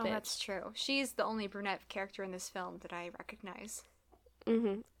boss-ass bitch. Oh, that's true. She's the only brunette character in this film that I recognize.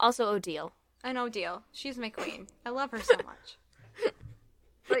 Also Odile. And Odile. She's my queen. I love her so much.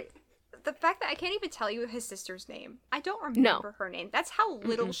 But the fact that I can't even tell you his sister's name. I don't remember her name. That's how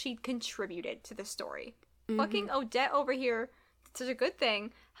little she contributed to the story. Fucking Odette over here did such a good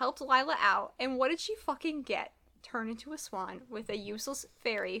thing, helped Lila out, and what did she fucking get? turn into a swan with a useless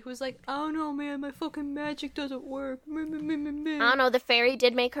fairy who's like, oh no, man, my fucking magic doesn't work. I don't know, the fairy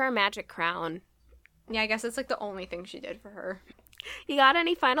did make her a magic crown. Yeah, I guess it's like the only thing she did for her. You got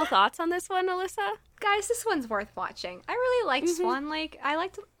any final thoughts on this one, Alyssa? Guys, this one's worth watching. I really liked Swan Lake. I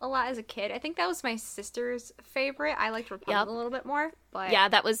liked it a lot as a kid. I think that was my sister's favorite. I liked Rapunzel a little bit more. But yeah,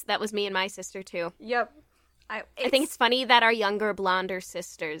 that was me and my sister too. Yep. I think it's funny that our younger, blonder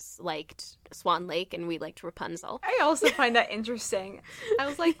sisters liked Swan Lake and we liked Rapunzel. I also find that interesting. I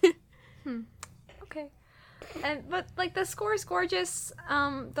was like, okay. But like the score is gorgeous.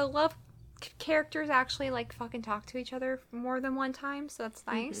 The love characters actually like fucking talk to each other more than one time, so that's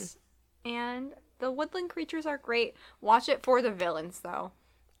nice. And the woodland creatures are great. Watch it for the villains though.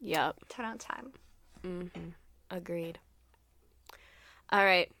 Yep. 10 out of 10. Agreed. All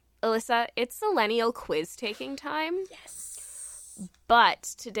right, Alyssa, it's Millennial quiz taking time. Yes. But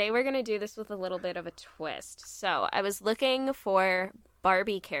today we're going to do this with a little bit of a twist. So I was looking for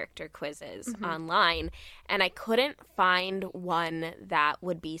Barbie character quizzes online, and I couldn't find one that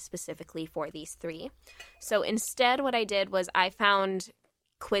would be specifically for these three. So instead what I did was I found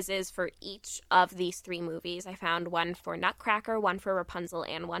quizzes for each of these three movies. I found one for Nutcracker, one for Rapunzel,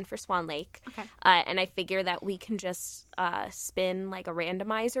 and one for Swan Lake. Okay. And I figure that we can just spin like a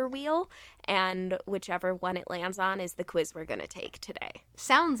randomizer wheel, and whichever one it lands on is the quiz we're going to take today.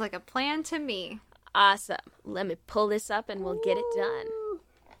 Sounds like a plan to me. Awesome. Let me pull this up and we'll get it done.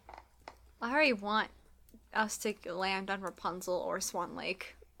 I already want us to land on Rapunzel or Swan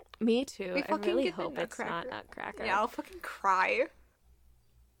Lake. Me too. We I fucking really get the hope it's not Nutcracker. Nutcracker. Yeah, I'll fucking cry.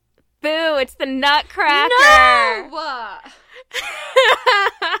 Boo, it's the Nutcracker. No!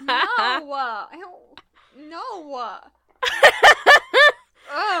 No! I don't... No!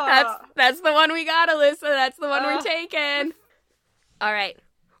 That's the one we got, Alyssa. That's the one we're taking. All right.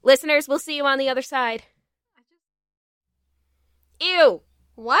 Listeners, we'll see you on the other side. Ew.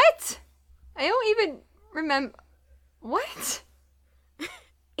 What? I don't even remember... What? Ew.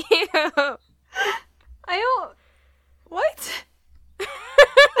 I don't... What?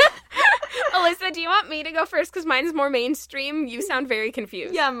 Alyssa, do you want me to go first? Because mine's more mainstream. You sound very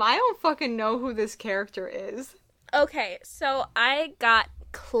confused. Yeah, I don't fucking know who this character is. Okay, so I got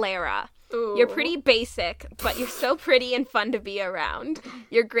Clara. Ooh. You're pretty basic, but you're so pretty and fun to be around.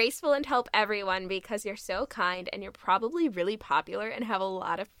 You're graceful and help everyone because you're so kind, and you're probably really popular and have a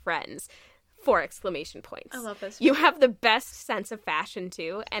lot of friends. 4 exclamation points. I love this. You have the best sense of fashion,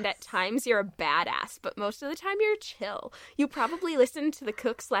 too, and at times you're a badass, but most of the time you're chill. You probably listen to the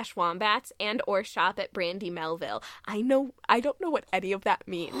Cook/Wombats and or shop at Brandy Melville. I don't know what any of that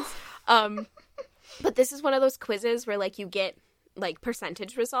means. But this is one of those quizzes where, like, you get, like,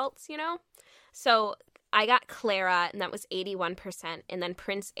 percentage results, you know? So I got Clara, and that was 81%, and then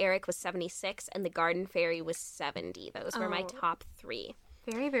Prince Eric was 76, and the Garden Fairy was 70. Those were my top 3.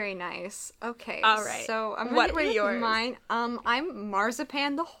 Very, very nice. Okay. All right. So I'm What gonna were get yours? mine. I'm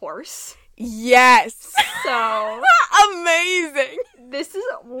Marzipan the horse. Yes! So Amazing! this is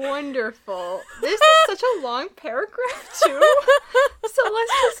wonderful. This is such a long paragraph too. So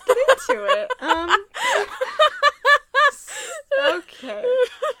let's just get into it. Okay.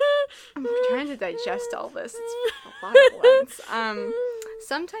 I'm trying to digest all this. It's a lot at once.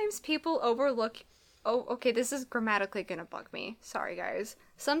 Sometimes people overlook... Oh, okay, this is grammatically gonna bug me. Sorry, guys.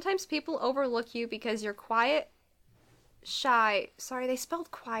 Sometimes people overlook you because you're quiet, shy. Sorry, they spelled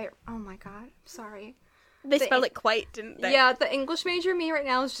quiet. Oh my god. Sorry. They spelled it quite, didn't they? Yeah, the English major me right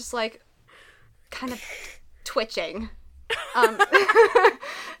now is just like kind of twitching.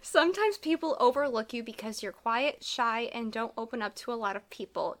 Sometimes people overlook you because you're quiet, shy, and don't open up to a lot of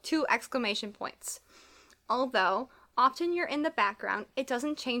people. 2 exclamation points. Although often you're in the background, it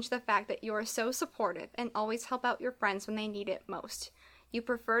doesn't change the fact that you are so supportive and always help out your friends when they need it most. You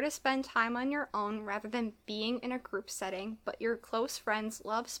prefer to spend time on your own rather than being in a group setting, but your close friends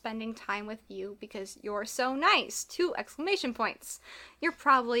love spending time with you because you're so nice. 2 exclamation points. You're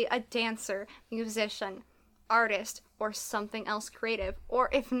probably a dancer, musician, artist, or something else creative. Or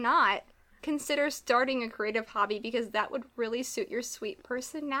if not, consider starting a creative hobby because that would really suit your sweet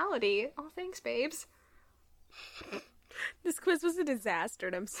personality. Oh, thanks, babes. This quiz was a disaster,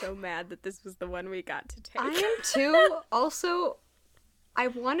 and I'm so mad that this was the one we got to take. I am too. Also, I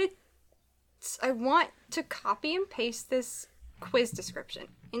want to copy and paste this quiz description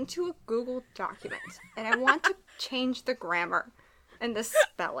into a Google document, and I want to change the grammar and the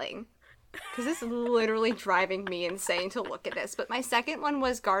spelling because it's literally driving me insane to look at this. But my second one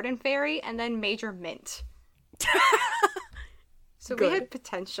was Garden Fairy and then Major Mint. So Good. we had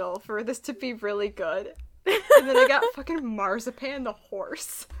potential for this to be really good. And then I got fucking Marzipan the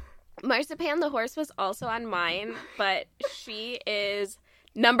horse. Marzipan the horse was also on mine, but she is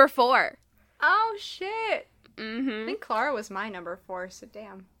number 4. Oh, shit. I Mm-hmm. think Clara was my number 4, so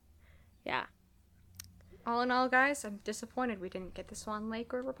damn. Yeah. All in all, guys, I'm disappointed we didn't get the Swan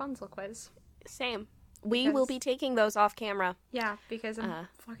Lake or Rapunzel quiz. Same. We will be taking those off camera. Yeah, because I'm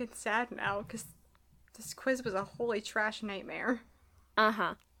fucking sad now, because this quiz was a holy trash nightmare.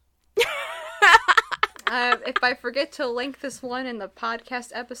 Uh-huh. If I forget to link this one in the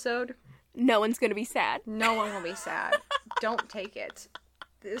podcast episode, No one's going to be sad. no one will be sad. Don't take it.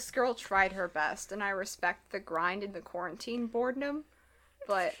 This girl tried her best, and I respect the grind and the quarantine boredom,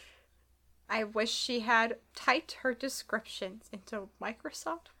 but I wish she had typed her descriptions into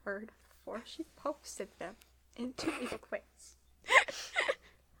Microsoft Word before she posted them into the quiz.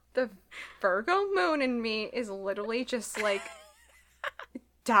 The Virgo moon in me is literally just like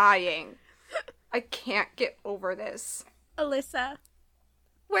dying. I can't get over this. Alyssa,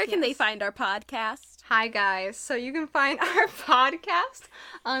 where can they Yes. find our podcast? Hi guys, so you can find our podcast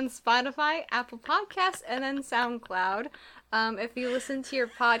on Spotify, Apple Podcasts, and then SoundCloud. If you listen to your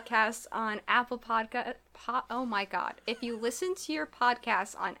podcast on Apple Podcast, oh my god! If you listen to your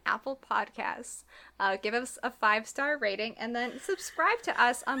podcast on Apple Podcasts, give us a 5-star rating, and then subscribe to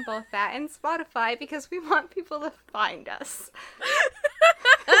us on both that and Spotify because we want people to find us.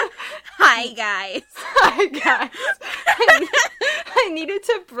 Hi, guys. Hi guys, I needed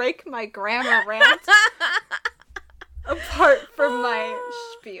to break my grammar rant apart from my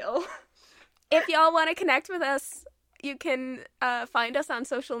spiel. If y'all want to connect with us, you can find us on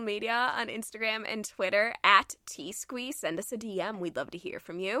social media, on Instagram and Twitter at TSquee. Send us a DM. We'd love to hear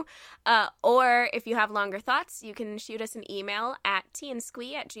from you. Or if you have longer thoughts, you can shoot us an email at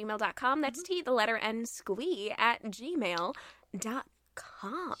tandsquee@gmail.com. That's T, the letter N, squee @gmail.com.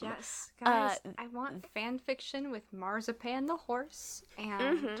 Yes, guys, I want fan fiction with Marzipan the horse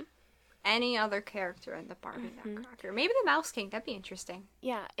and any other character in the Barbie Nutcracker. Maybe the Mouse King. That'd be interesting.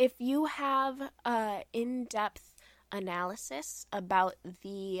 Yeah, if you have in-depth analysis about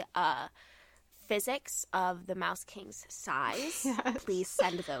the physics of the Mouse King's size, please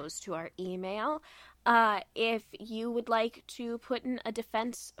send those to our email. If you would like to put in a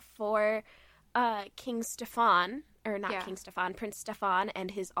defense for King Stefan, or not Yeah. King Stefan, Prince Stefan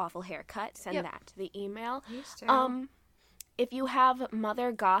and his awful haircut, send Yep. that to the email. Used to. If you have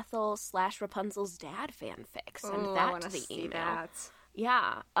Mother Gothel / Rapunzel's dad fanfic, send Ooh, I that wanna to the see email. that.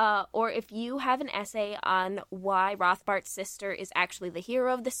 Yeah. Or if you have an essay on why Rothbart's sister is actually the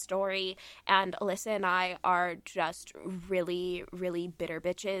hero of the story, and Alyssa and I are just really, really bitter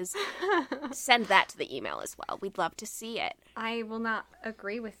bitches, send that to the email as well. We'd love to see it. I will not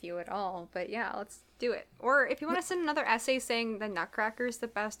agree with you at all, but yeah, let's do it. Or if you want to send another essay saying the Nutcracker is the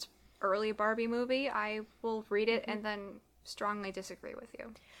best early Barbie movie, I will read it and then strongly disagree with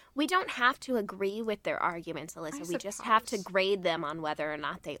you. We don't have to agree with their arguments, Alyssa. We just have to suppose. grade them on whether or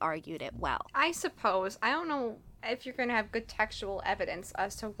not they argued it well. I suppose. I don't know if you're going to have good textual evidence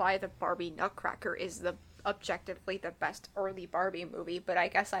as to why the Barbie Nutcracker is the objectively the best early Barbie movie, but I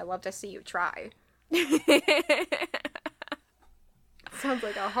guess I love to see you try. Sounds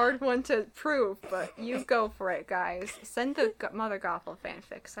like a hard one to prove, but you go for it, guys. Send the Mother Gothel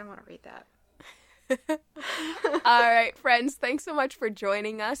fanfics. I want to read that. All right, friends, thanks so much for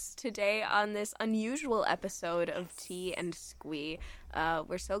joining us today on this unusual episode of Tea and Squee.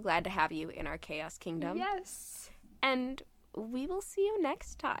 We're so glad to have you in our Chaos Kingdom. Yes. And we will see you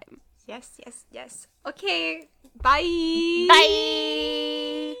next time. Yes, yes, yes. Okay. Bye.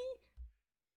 Bye!